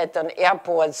one sat on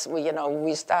airports, we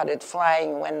started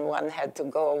flying when one had to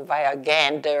go via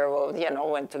Gander, or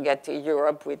when to get to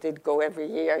Europe. We did go every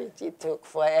year. It took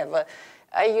forever.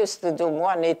 I used to do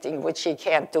more knitting, which you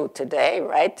can't do today,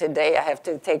 right? Today I have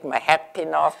to take my hat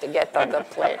pin off to get on the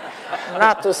plane.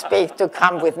 Not to speak to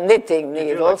come with knitting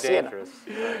needles. You look dangerous.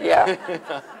 Yeah.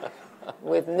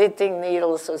 With knitting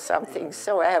needles or something.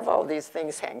 So I have all these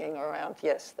things hanging around.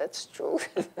 Yes, that's true.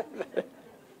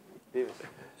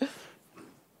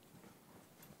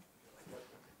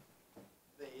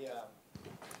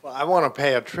 Well, I want to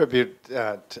pay a tribute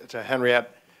to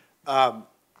Henriette.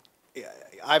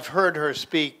 I've heard her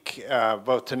speak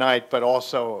both tonight but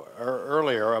also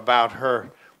earlier about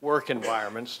her work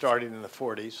environment starting in the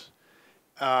 40s.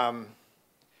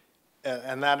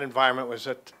 And that environment was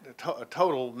a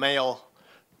total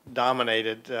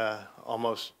male-dominated,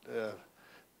 almost to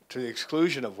the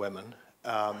exclusion of women.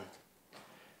 So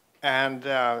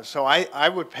I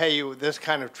would pay you this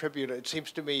kind of tribute. It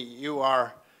seems to me you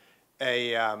are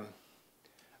a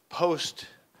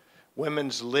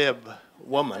post-women's lib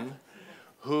woman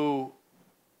who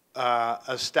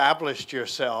established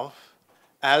yourself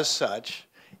as such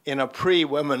in a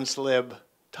pre-women's lib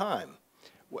time.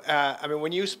 I mean,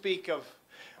 when you speak of,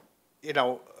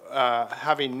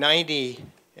 having 90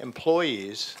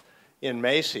 employees in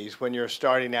Macy's when you're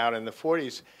starting out in the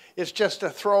 40s, it's just a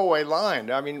throwaway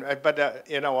line. I mean, but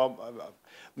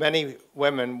many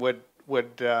women would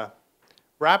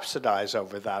rhapsodize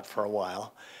over that for a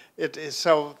while.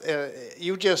 So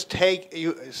you just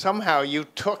somehow you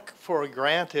took for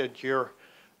granted your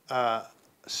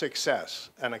success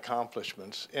and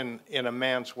accomplishments in a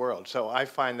man's world. So I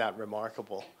find that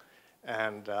remarkable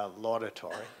and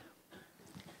laudatory.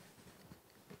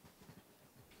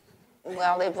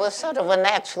 Well, it was sort of a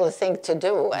natural thing to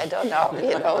do. I don't know,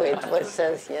 it was,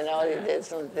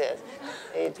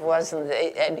 it wasn't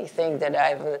anything that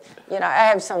I've, I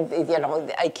have some,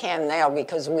 I can now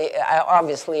because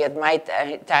obviously at my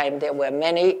time there were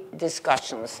many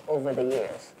discussions over the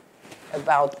years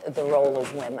about the role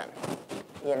of women,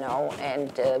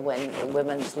 and when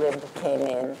women's lib came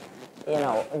in,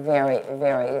 very,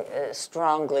 very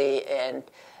strongly. And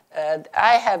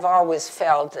I have always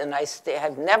felt, and I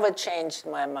have never changed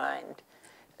my mind,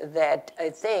 that I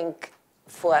think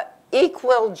for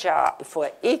equal job,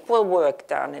 for equal work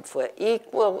done, and for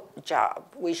equal job,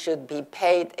 we should be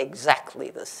paid exactly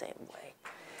the same way.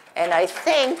 And I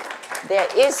think there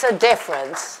is a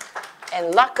difference,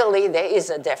 and luckily there is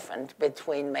a difference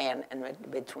between men and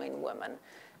between women.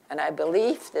 And I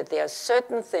believe that there are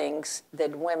certain things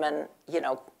that women,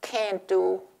 can't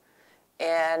do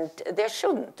and they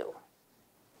shouldn't do.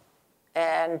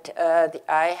 And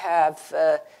I have,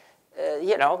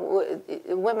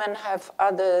 women have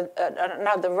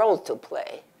another role to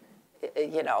play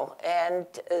you know, and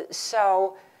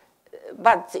so,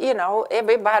 but, you know,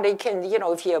 everybody can, you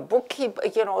know, if you're a bookkeeper,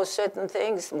 you know, certain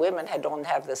things, women don't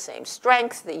have the same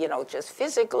strength, you know, just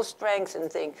physical strength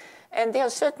and things. And there are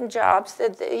certain jobs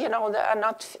that, you know, that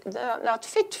are not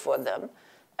fit for them.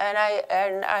 And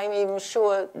I'm even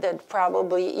sure that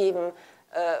probably even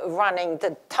running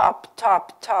the top,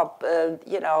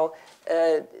 you know,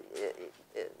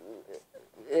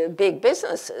 big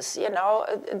businesses, you know,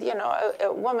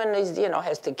 a woman is, you know,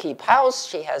 has to keep house,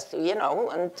 she has to, you know,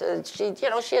 and she, you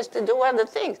know, she has to do other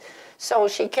things. So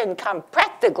she can come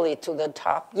practically to the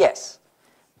top, yes.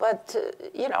 But,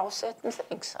 you know, certain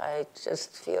things, I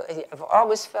just feel, I've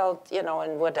always felt, you know,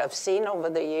 and what I've seen over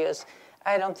the years,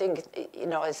 I don't think, you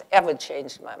know, has ever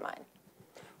changed my mind.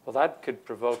 Well, that could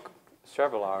provoke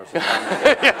several hours.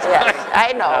 Yes,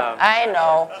 I know, I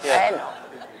know, Yeah. I know.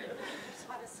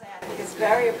 I think it's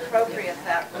very appropriate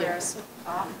that we're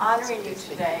honoring you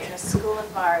today in a school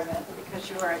environment because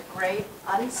you are a great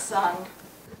unsung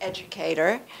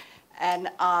educator. And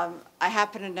I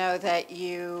happen to know that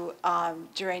you,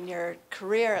 during your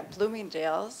career at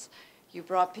Bloomingdales, you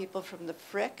brought people from the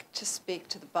Frick to speak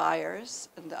to the buyers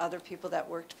and the other people that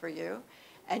worked for you.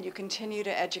 And you continue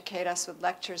to educate us with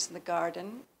lectures in the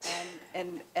garden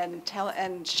and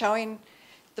showing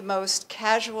the most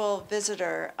casual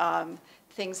visitor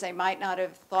things they might not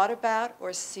have thought about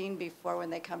or seen before when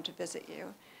they come to visit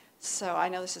you. So I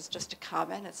know this is just a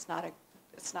comment. It's not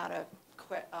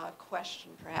a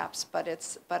question, perhaps, but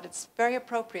it's very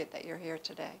appropriate that you're here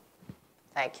today.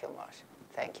 Thank you, Marcia.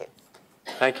 Thank you.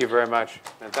 Thank you very much.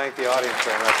 And thank the audience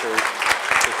very much for your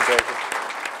participation.